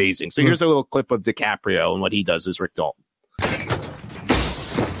just amazing. So here's a little clip of DiCaprio and what he does as Rick Dalton.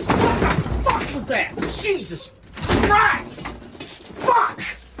 What was that? Jesus Christ! Fuck!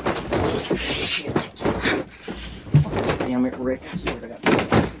 Shit. Damn it, Rick. I swear to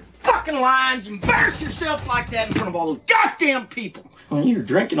God. Fucking lines, embarrass yourself like that in front of all those goddamn people. Well, you were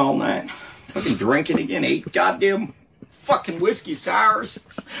drinking all night. Fucking drinking again, 8 goddamn fucking whiskey sours.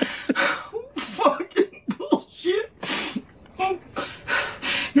 Fucking bullshit.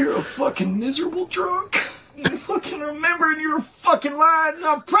 You're a fucking miserable drunk. You fucking remembering your fucking lines.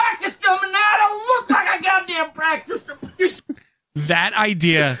 I practiced them, and now I don't look like I goddamn practiced them. That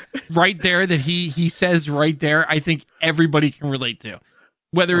idea right there that he says right there, I think everybody can relate to.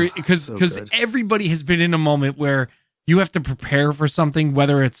 Whether because everybody has been in a moment where you have to prepare for something,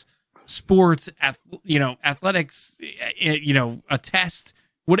 whether it's sports, athletics, a test,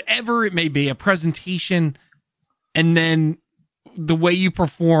 whatever it may be, a presentation, and then the way you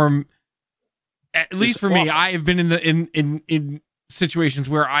perform. At least for me, I have been in situations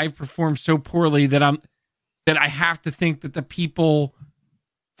where I've performed so poorly that I have to think that the people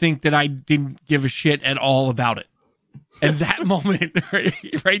think that I didn't give a shit at all about it. And that moment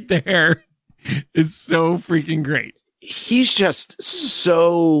right there is so freaking great. He's just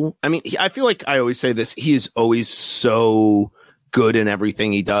so, I mean, I feel like I always say this. He is always so good in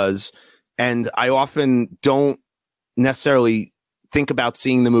everything he does. And I often don't necessarily think about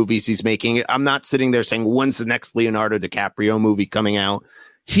seeing the movies he's making. I'm not sitting there saying, when's the next Leonardo DiCaprio movie coming out?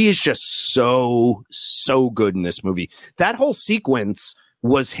 He is just so good in this movie. That whole sequence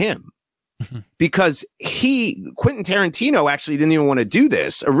was him. Because Quentin Tarantino actually didn't even want to do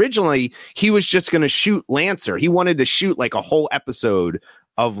this. Originally, he was just going to shoot Lancer. He wanted to shoot like a whole episode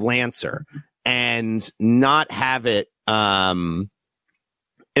of Lancer and not have it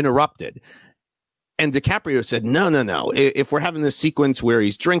interrupted. And DiCaprio said, no. If we're having this sequence where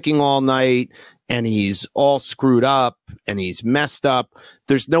he's drinking all night and he's all screwed up and he's messed up,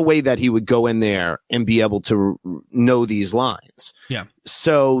 there's no way that he would go in there and be able to know these lines. Yeah.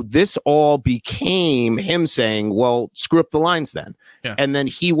 So this all became him saying, well, screw up the lines then. Yeah. And then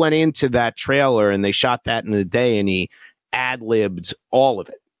he went into that trailer and they shot that in a day and he ad-libbed all of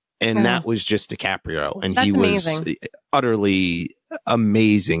it. And that was just DiCaprio. And That's he was amazing. Utterly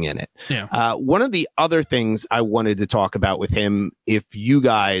amazing in it. Yeah. One of the other things I wanted to talk about with him, if you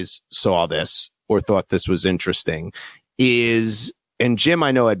guys saw this or thought this was interesting, is, and Jim,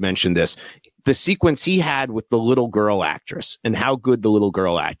 I know I'd mentioned this, the sequence he had with the little girl actress and how good the little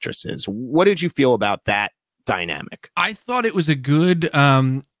girl actress is. What did you feel about that dynamic? I thought it was a good,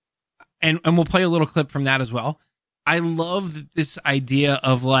 and we'll play a little clip from that as well. I love this idea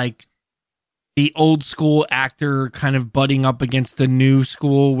of like the old school actor kind of butting up against the new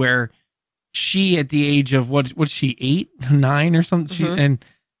school, where she, at the age of what's she, 8, 9 or something, Mm-hmm.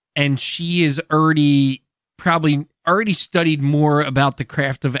 and she is probably already studied more about the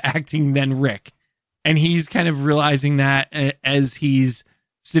craft of acting than Rick, and he's kind of realizing that as he's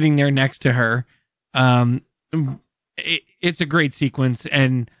sitting there next to her. It's a great sequence,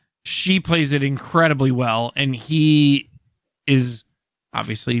 and she plays it incredibly well, and he is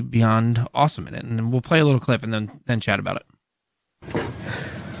obviously beyond awesome in it. And we'll play a little clip and then chat about it.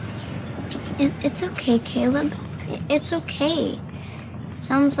 It's okay, Caleb. It's okay.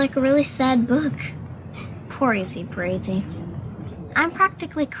 Sounds like a really sad book. Poor Easy Breezy. I'm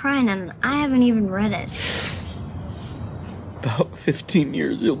practically crying and I haven't even read it. About 15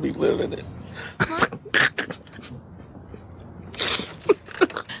 years you'll be living it.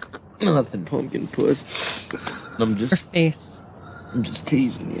 Nothing, pumpkin puss. I'm just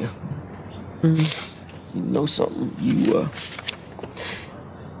teasing you. Mm-hmm. You know something? You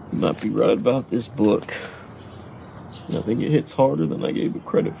might be right about this book. I think it hits harder than I gave it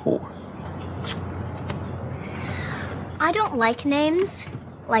credit for. I don't like names,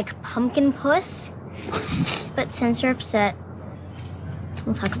 like Pumpkin Puss. But since you're upset,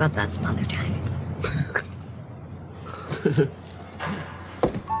 we'll talk about that some other time.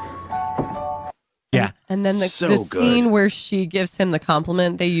 Yeah. And then So the good. scene where she gives him the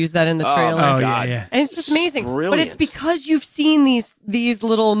compliment, they use that in the trailer. my Oh, God. yeah. And it's just amazing. But Brilliant. it's because you've seen these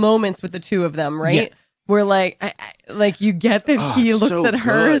little moments with the two of them, right? Yeah. Where like you get that he it's looks so at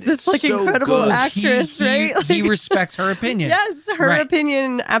her good. as this It's like so incredible good. actress, right? He Like, respects her opinion. yes, her Right.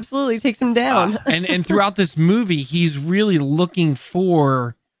 opinion absolutely takes him down. And throughout this movie, he's really looking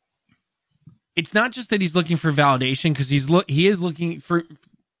for. It's not just that he's looking for validation, because he is looking for,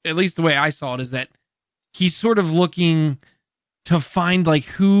 at least the way I saw it, is that he's sort of looking to find like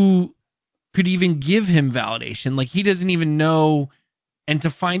who could even give him validation. Like he doesn't even know, and to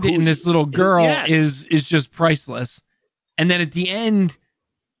find it in this little girl Yes. is just priceless. And then at the end,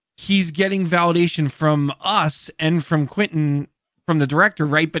 he's getting validation from us and from Quentin, from the director,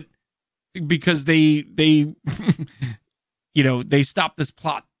 right? But because they they stopped this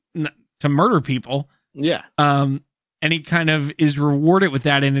plot to murder people. Yeah. And he kind of is rewarded with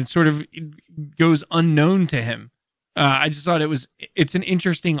that, and it sort of goes unknown to him. I just thought it's an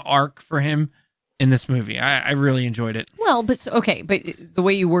interesting arc for him in this movie. I really enjoyed it. Well, but the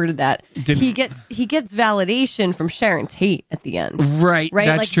way you worded that, Didn't- he gets validation from Sharon Tate at the end. Right, Right,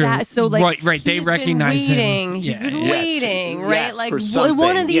 that's like true. that. So, like, right. They he's recognize been waiting. him. He's Yeah, been yeah. waiting, right? Yes, Like for one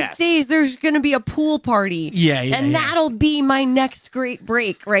something, of these yes. days, there's going to be a pool party. Yeah, yeah, and yeah. that'll be my next great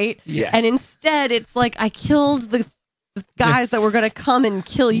break, right? Yeah. And instead, it's like I killed the guys that were going to come and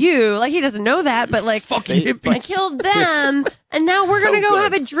kill you. Like he doesn't know that, but like Fucking They- hippies. I killed them, and now we're So going to go good.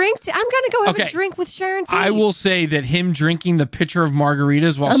 have a drink. I'm going to go have Okay. a drink with Sharon Tate. I will say that him drinking the pitcher of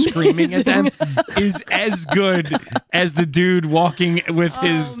margaritas while screaming at them is as good as the dude walking with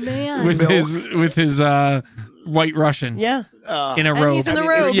his man. with his white Russian Yeah. in a And robe. he's in the I mean,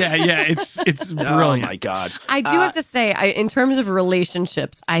 robe. Yeah, it's Oh brilliant. my God. I do have to say, in terms of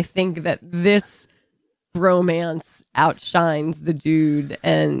relationships, I think that this bromance outshines the dude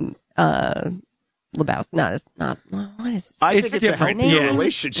and Lebowski. Not what is it? I It's think it's a different. healthier Yeah.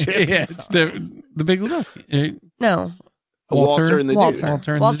 relationship. Yeah, it's the Big Lebowski. No, Walter and the Walter.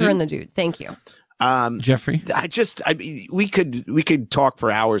 dude. Walter and the and the dude. Thank you. Jeffrey. I mean, we could talk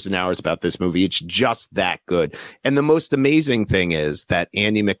for hours and hours about this movie. It's just that good. And the most amazing thing is that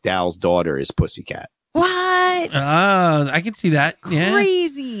Andy McDowell's daughter is Pussycat, What? I can see that. Yeah.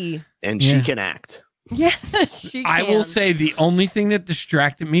 Crazy. and Yeah. she can act. Yeah, she. I will can. say the only thing that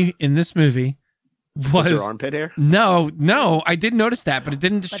distracted me in this movie Was was her armpit hair? no, I did notice that, but it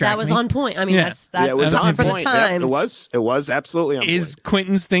didn't But distract that was me. on point. I mean, Yeah. that's Yeah, it was that's on for the point. Yep, times. it was absolutely on Is point.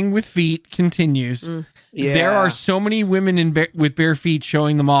 Quentin's thing with feet continues. Yeah. There are so many women with bare feet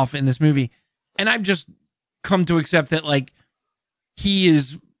showing them off in this movie, and I've just come to accept that like he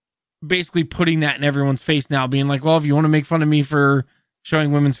is basically putting that in everyone's face now, being like, "Well, if you want to make fun of me for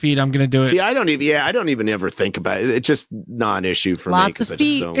showing women's feet, I'm going to do it." See, I don't even ever think about it. It's just not an issue for me. Lots 'cause of I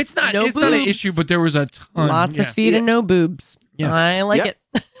just feet. don't- It's not No it's not an boobs. issue, but there was a ton. Lots of Yeah. feet and no boobs. Yeah. I like Yep.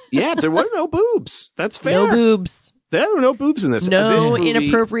 it. Yeah, there were no boobs. That's fair. No boobs. There were no boobs in this. This No movie,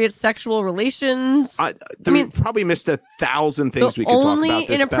 inappropriate sexual relations. We probably missed 1,000 things we the could talk only about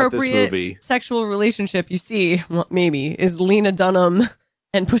this inappropriate movie. sexual relationship you see, well, maybe, is Lena Dunham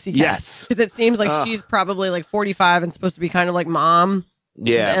and Pussycat. Yes. Because it seems like Ugh. she's probably like 45 and supposed to be kind of like mom.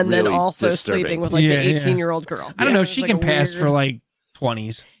 Yeah, and then really also disturbing. sleeping with like Yeah, the yeah. 18-year-old girl. I don't know. It was, She like, can a pass weird- for like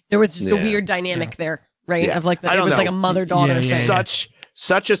 20s. There was just a Yeah. weird dynamic there, right? Yeah. Of like I it don't was like know. a mother-daughter Yeah, yeah, thing. yeah.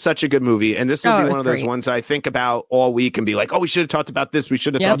 Such a good movie, and this will Oh, be it one was of those great. ones I think about all week and be like, "Oh, we should have talked about this. We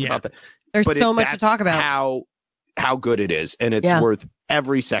should have Yep. talked Yeah. about that." There's But so much to that's talk about. How good it is, and it's Yeah. worth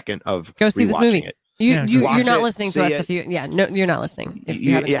every second of Go see this rewatching movie. It. Yeah, You're watch not it, listening see to us it. if you no you're not listening if you,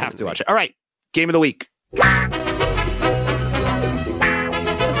 You, haven't you seen have the to movie. watch it. All right, game of the week.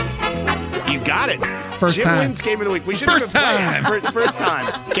 You got it. First Jim time. wins game of the week. We should First even play it. time. First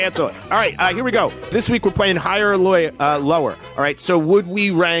time. Cancel it. All right, here we go. This week we're playing higher or lower. All right, so would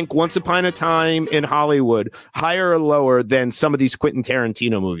we rank Once Upon a Time in Hollywood higher or lower than some of these Quentin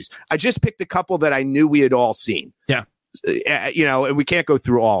Tarantino movies? I just picked a couple that I knew we had all seen. Yeah. And we can't go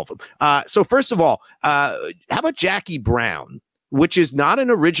through all of them. So first of all, how about Jackie Brown, which is not an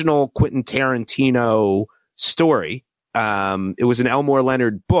original Quentin Tarantino story. It was an Elmore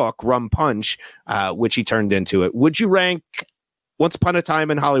Leonard book, Rum Punch, which he turned into it. Would you rank Once Upon a Time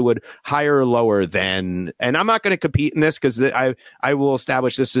in Hollywood higher or lower than, and I'm not going to compete in this because I will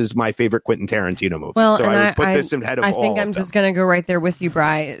establish this is my favorite Quentin Tarantino movie. Well, so and I would put this in head of I all think of I'm them. just going to go right there with you,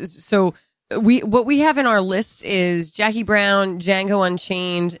 Bri. So what we have in our list is Jackie Brown, Django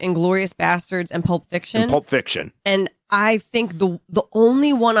Unchained, Inglourious Bastards, and Pulp Fiction. Pulp Fiction. And I think the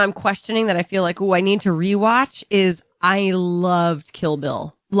only one I'm questioning that I feel like, I need to rewatch is I loved Kill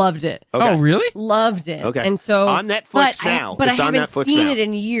Bill. Loved it. Okay. Oh, really? Loved it. Okay. And so on Netflix now. But It's I on haven't Netflix seen now. it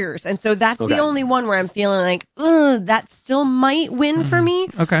in years. And so that's Okay. the only one where I'm feeling like, that still might win for me.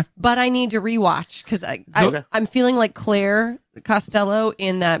 Okay. But I need to rewatch because Okay. I'm feeling like Claire Costello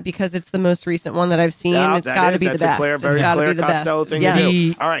in that because it's the most recent one that I've seen. Yeah, It's got to be the that's a best. Claire, It's very got to Claire be the Costello best. thing Yeah. to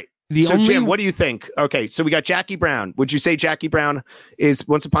do. The- All right. The So, only Jim, what do you think? Okay, so we got Jackie Brown. Would you say Jackie Brown is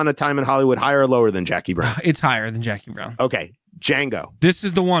Once Upon a Time in Hollywood higher or lower than Jackie Brown? It's higher than Jackie Brown. Okay, Django. This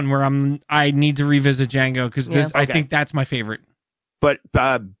is the one where I need to revisit Django because Yeah. I Okay. think that's my favorite. But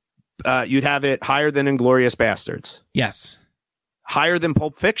you'd have it higher than Inglourious Bastards. Yes. Higher than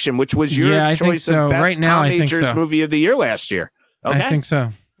Pulp Fiction, which was your Yeah, I think choice so. of best Right now, I think Majors so. movie of the year last year. Okay. I think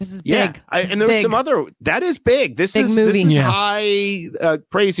so. This is Yeah, big. and there was some other. That is big. This Big is movie. This is Yeah. high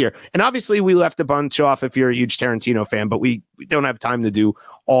praise here. And obviously, we left a bunch off if you're a huge Tarantino fan, but we don't have time to do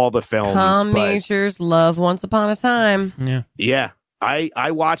all the films. Com but Majors love Once Upon a Time. Yeah. yeah,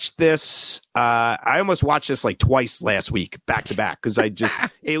 I watched this. I almost watched this like twice last week, back to back, because I just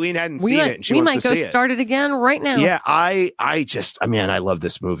Aileen hadn't seen it and she we wants might to go see it. start it again right now. Yeah, I love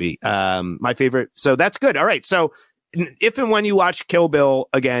this movie. My favorite. So that's good. All right. So if and when you watch Kill Bill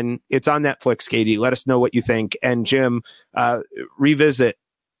again, it's on Netflix, Katie. Let us know what you think. And Jim, revisit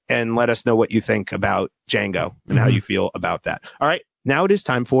and let us know what you think about Django and how you feel about that. All right. Now it is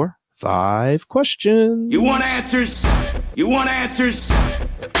time for 5 questions. You want answers? You want answers?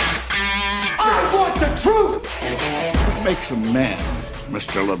 I want the truth! What makes a man,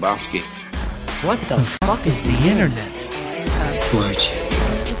 Mr. Lebowski? What the fuck is the internet?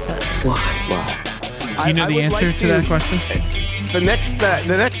 Do you know the answer to that question? The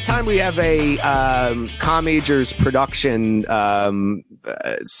next time we have a Com Majors production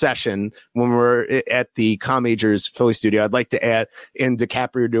session when we're at the Com Majors Philly studio, I'd like to add in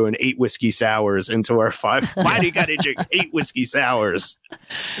DiCaprio doing 8 whiskey sours into our 5. Why do you got to drink 8 whiskey sours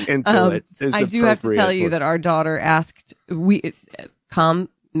into it? Is I do have to tell appropriate you for- that our daughter asked Com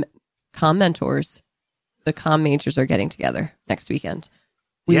Mentors, the Com Majors are getting together next weekend.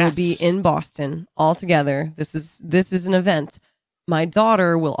 We Yes. will be in Boston all together. This is an event. My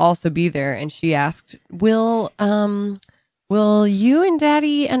daughter will also be there, and she asked, "Will you and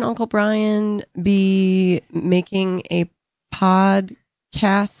Daddy and Uncle Brian be making a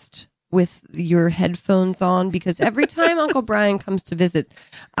podcast with your headphones on? Because every time Uncle Brian comes to visit,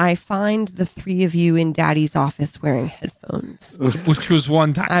 I find the 3 of you in Daddy's office wearing headphones." Which was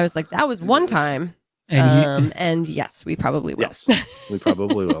one time. I was like, "That was one time." And yes, we probably will. Yes, we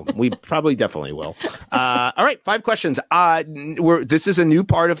probably will. We probably definitely will. All right, 5 questions. This is a new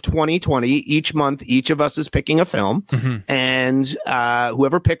part of 2020. Each month, each of us is picking a film, and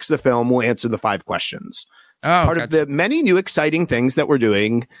whoever picks the film will answer the 5 questions. Oh, Part of the many new exciting things that we're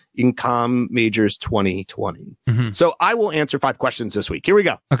doing in Com Majors 2020. So I will answer 5 questions this week. Here we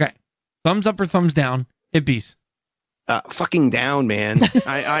go. Okay. Thumbs up or thumbs down? Hippies. Fucking down, man.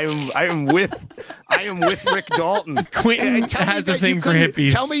 I am with Rick Dalton. Quentin Tell me has a that thing you for couldn't-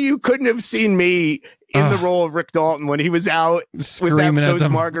 hippies. Tell me you couldn't have seen me in the role of Rick Dalton when he was out with Screaming at those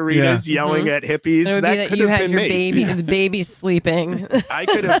them. margaritas, yelling at hippies. It would be that could you have had been your me. baby, the baby sleeping. I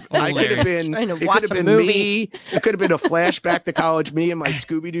could have been. Trying to It watch could have a been movie. me. It could have been a flashback to college. Me and my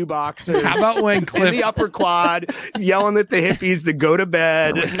Scooby Doo boxers. How about when in Cliff? the upper quad, yelling at the hippies to go to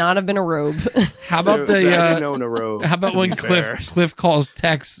bed? Would not have been a robe. How about I the? didn't know in a row. How about to when be fair. Cliff calls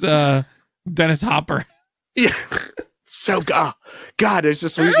Tex Dennis Hopper? Yeah. So God, there's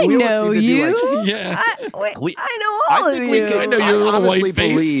just we I almost know need to do, like, you. Yeah. I know all I of think you. we could. I know your little honestly white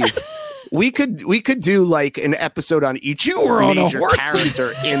face. believe we could do like an episode on each You were on a major horse.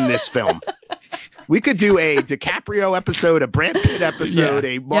 character in this film. We could do a DiCaprio episode, a Brad Pitt episode,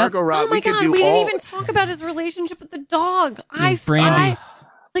 a Margot Yep. Robbie. Oh my we could god, do we all. didn't even talk about his relationship with the dog. Brandy.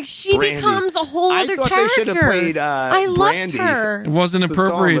 Like she Brandy. becomes a whole I other thought character. they should have played. I loved Brandy. her. It wasn't The song,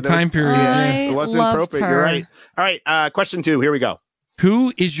 appropriate but it was- time period. I It wasn't loved appropriate. her. You're right. All right. Question 2. Here we go.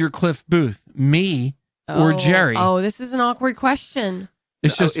 Who is your Cliff Booth? Me or Jerry? Oh, this is an awkward question.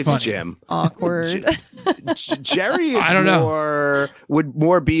 It's just it's funny. Jim. Awkward. Jerry is I don't know. would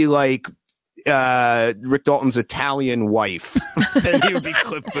more be like Rick Dalton's Italian wife, and he would be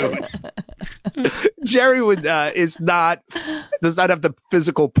Cliff Booth. Jerry would does not have the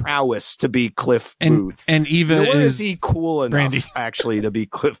physical prowess to be Cliff Booth. And Eva Nor is is he cool enough Brandy. actually to be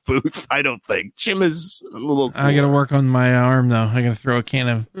Cliff Booth. I don't think Jim is a little. I gotta work on my arm though. I gotta throw a can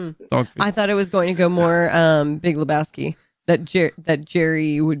of dog food. I thought it was going to go more Big Lebowski. that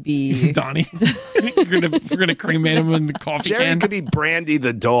Jerry would be Donnie. we're gonna cremate him in the coffee Jerry can. could be Brandy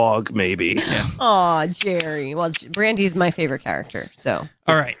the dog, maybe. Aw, Jerry. Well, Brandy's my favorite character, so.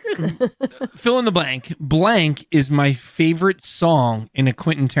 All right. Fill in the blank. Blank is my favorite song in a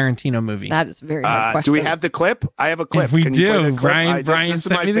Quentin Tarantino movie. That is a very hard question. Do we have the clip? I have a clip. We Can you play do. the clip? Brian this is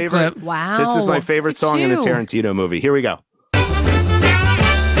sent my me the favorite. clip. Wow. This is my favorite song in a Tarantino movie. Here we go.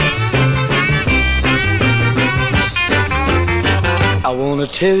 I wanna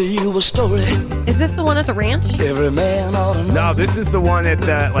tell you a story. Is this the one at the ranch? Every man ought to know. No, this is the one at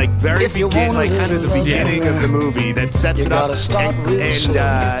the very If you beginning, wanna kind of the live beginning of the movie that sets You it up. gotta start And, real and slow.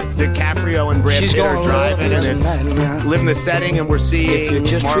 DiCaprio and Brad She's Pitt are gonna driving, love and you it's tonight. living the setting, and we're If you seeing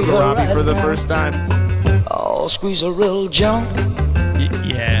just treat Margot her Robbie right for the now. first time. Oh, squeeze a real jump.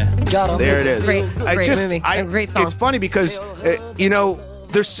 Yeah. Gotta There it make is. Great. It's a great movie. A great song. It's funny because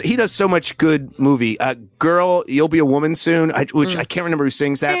he does so much good movie. Girl, You'll Be a Woman Soon, which I can't remember who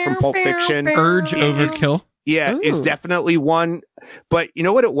sings that from Pulp Fiction. Urge Overkill. Yeah, it's definitely one. But you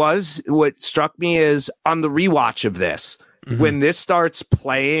know what it was? What struck me is on the rewatch of this, when this starts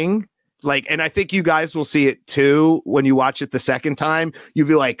playing, and I think you guys will see it too when you watch it the second time, you'll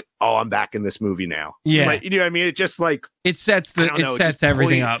be like, oh, I'm back in this movie now. Yeah. You know what I mean? It just It sets I don't know, it sets just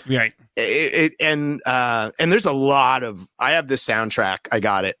everything up. Right. and there's a lot of, I have this soundtrack, I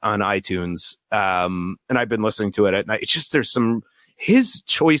got it on iTunes, and I've been listening to it at night. It's just, there's his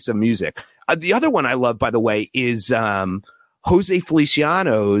choice of music. The other one I love, by the way, is Jose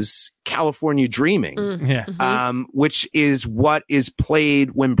Feliciano's California Dreaming, Yeah. which is what is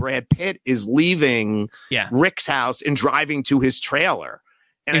played when Brad Pitt is leaving Rick's house and driving to his trailer.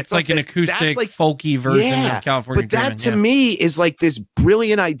 And It's like an acoustic, folky version of California But that Dreamin', to me is this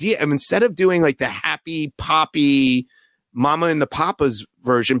brilliant idea. And instead of doing the happy poppy Mama and the Papas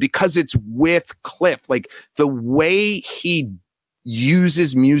version, because it's with Cliff, the way he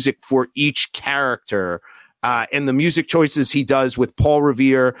uses music for each character, and the music choices he does with Paul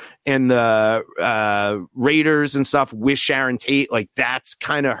Revere and the Raiders and stuff with Sharon Tate, that's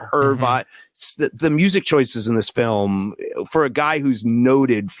kind of her vibe. The music choices in this film, for a guy who's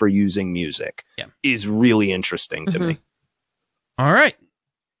noted for using music, is really interesting to me. All right.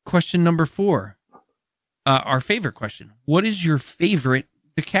 Question number 4. Our favorite question. What is your favorite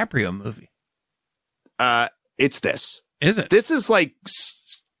DiCaprio movie? It's this. Is it? This is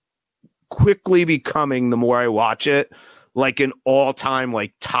quickly becoming, the more I watch it, an all-time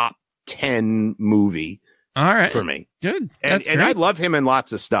top 10 movie. All right. For me. Good. And I love him in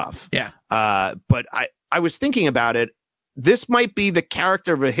lots of stuff. Yeah. But I was thinking about it. This might be the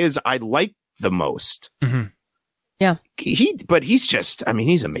character of his I like the most. Mm-hmm. Yeah. But he's just,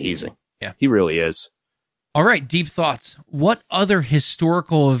 he's amazing. Yeah. He really is. All right. Deep thoughts. What other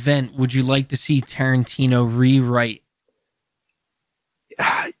historical event would you like to see Tarantino rewrite?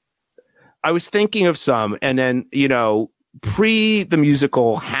 I was thinking of some, and then, pre the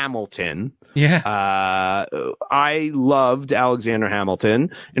musical Hamilton. Yeah. I loved Alexander Hamilton.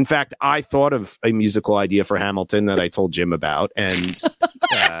 In fact, I thought of a musical idea for Hamilton that I told Jim about, and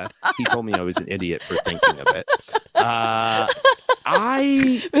he told me I was an idiot for thinking of it.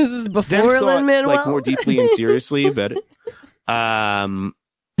 This is then before thought, Lin-Manuel. more deeply and seriously about it.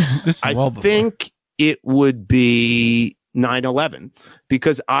 This is I well before. think it would be 9/11,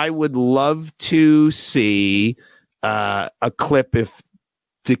 because I would love to see a clip if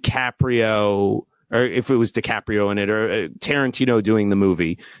DiCaprio, or if it was DiCaprio in it, or Tarantino doing the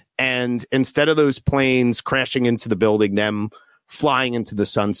movie, and instead of those planes crashing into the building, them flying into the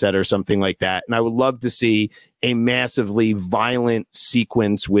sunset or something like that. And I would love to see a massively violent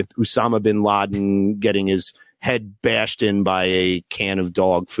sequence with Osama bin Laden getting his head bashed in by a can of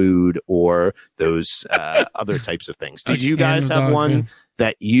dog food, or those other types of things. Did you guys have one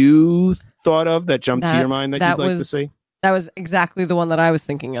that you thought of that jumped to your mind that you'd like to see? That was exactly the one that I was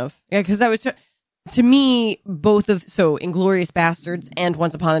thinking of. Yeah, because to me, both of Inglourious Bastards and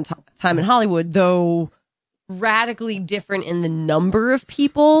Once Upon a Time in Hollywood, though radically different in the number of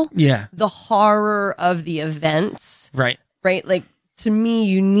people, the horror of the events, right? To me,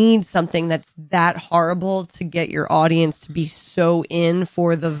 you need something that's that horrible to get your audience to be so in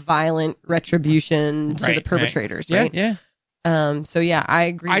for the violent retribution to the perpetrators, right? Yeah. I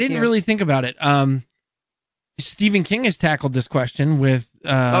agree. I didn't really think about it. Stephen King has tackled this question with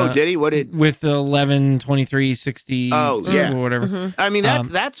did he? What did with the 11/23/60 or whatever.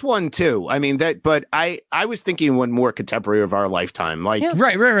 Mm-hmm. That's one too. But I was thinking one more contemporary of our lifetime.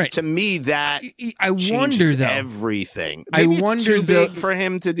 Right. To me, that I wonder though everything. Maybe it's too big for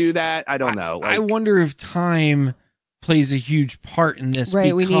him to do that. I don't know. I wonder if time plays a huge part in this.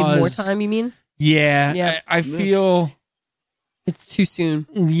 Right, we need more because- time. You mean? Yeah. I feel It's too soon.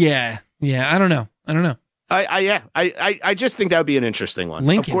 Yeah. I don't know. I just think that would be an interesting one.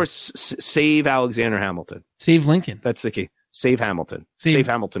 Lincoln. Of course, save Alexander Hamilton. Save Lincoln. That's the key. Save Hamilton. Save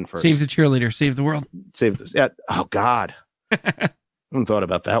Hamilton first. Save the cheerleader. Save the world. Save this. Yeah. Oh God. I haven't thought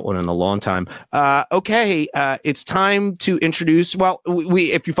about that one in a long time. Okay, it's time to introduce. Well,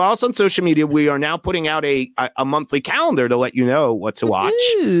 we if you follow us on social media, we are now putting out a monthly calendar to let you know what to watch.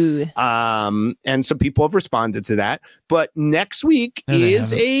 Ooh. And some people have responded to that. But next week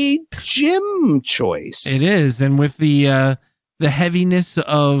is a Jim choice. It is, and with the heaviness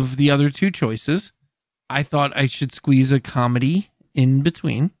of the other two choices, I thought I should squeeze a comedy in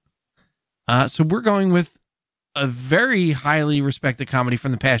between. So we're going with a very highly respected comedy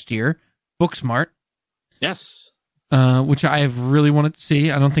from the past year, Booksmart. Yes. Which I have really wanted to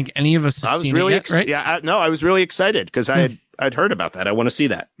see. I don't think any of us have seen it yet, right? Yeah, I was really excited because I'd heard about that. I want to see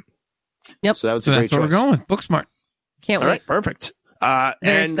that. Yep. So that was a great that's what choice. we're going with, Booksmart. Can't All wait. right, perfect. Very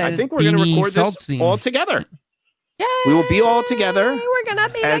And excited. I think we're going to record this Feldstein. all together. Yay! We will be all together. We're gonna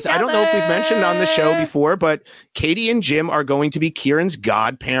be As together. I don't know if we've mentioned on the show before, but Katie and Jim are going to be Kieran's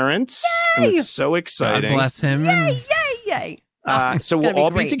godparents. And it's so God exciting. bless him. Yay! So So we'll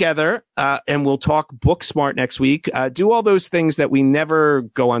all be together and we'll talk Booksmart next week. Do all those things that we never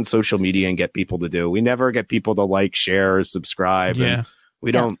go on social media and get people to do. We never get people to like, share, subscribe. Yeah. And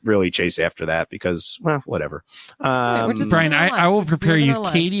we don't really chase after that because, well, whatever. we're just Brian, living our I will lives. We're just prepare living you. our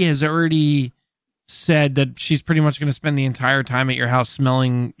lives. Katie has already said that she's pretty much going to spend the entire time at your house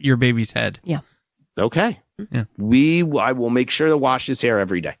smelling your baby's head. Okay. Yeah. I will make sure to wash his hair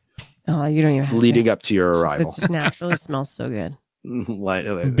every day Oh, you don't even have leading to. up to your It arrival. just naturally smells so good.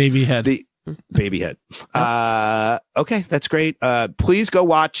 Baby head. The baby head. Okay, that's great. Please go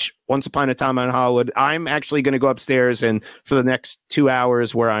watch Once Upon a Time in Hollywood. I'm actually going to go upstairs and for the next 2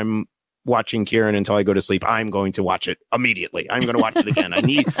 hours where I'm watching Kieran until I go to sleep, I'm going to watch it immediately. I'm going to watch it again.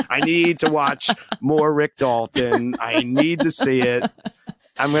 I need to watch more Rick Dalton. I need to see it.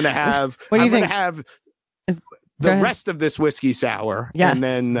 I'm going to have. What do you I'm going think? to have Go the ahead. rest of this whiskey sour. Yes, and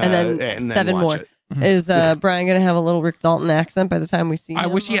then and then 7 watch more. it. Is Brian going to have a little Rick Dalton accent by the time we see him? I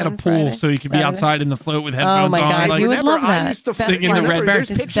wish he had a on pool Friday? so he could be Saturday? outside in the float with headphones Oh my on. God, like, he would love I that. used to Best sing in the life. Red Bear. There's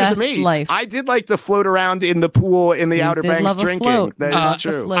His pictures best of me. life. I did like to float around in the pool in the You Outer did Banks love a drinking. float. That Love is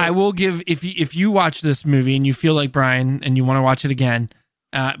the true. float. I will give if you watch this movie and you feel like Brian and you want to watch it again,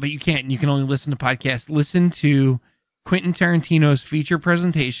 but you can't. You can only listen to podcasts. Listen to Quentin Tarantino's feature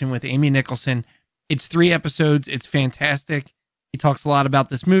presentation with Amy Nicholson. It's 3 episodes. It's fantastic. He talks a lot about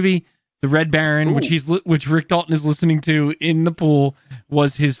this movie. The Red Baron, which Rick Dalton is listening to in the pool,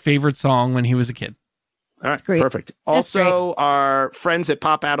 was his favorite song when he was a kid. All right, great. perfect. Also, our friends at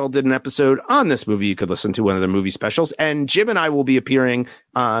Pop Addle did an episode on this movie. You could listen to one of their movie specials. And Jim and I will be appearing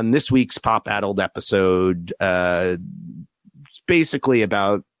on this week's Pop Addled episode, basically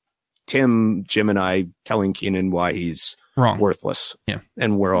about Jim and I telling Keenan why he's Wrong. worthless. Yeah.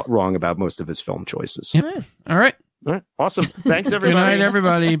 And we're all wrong about most of his film choices. Yep. All right. All right. Awesome. Thanks, Good everybody. night,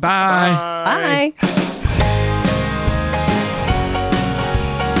 everybody. Bye. Bye.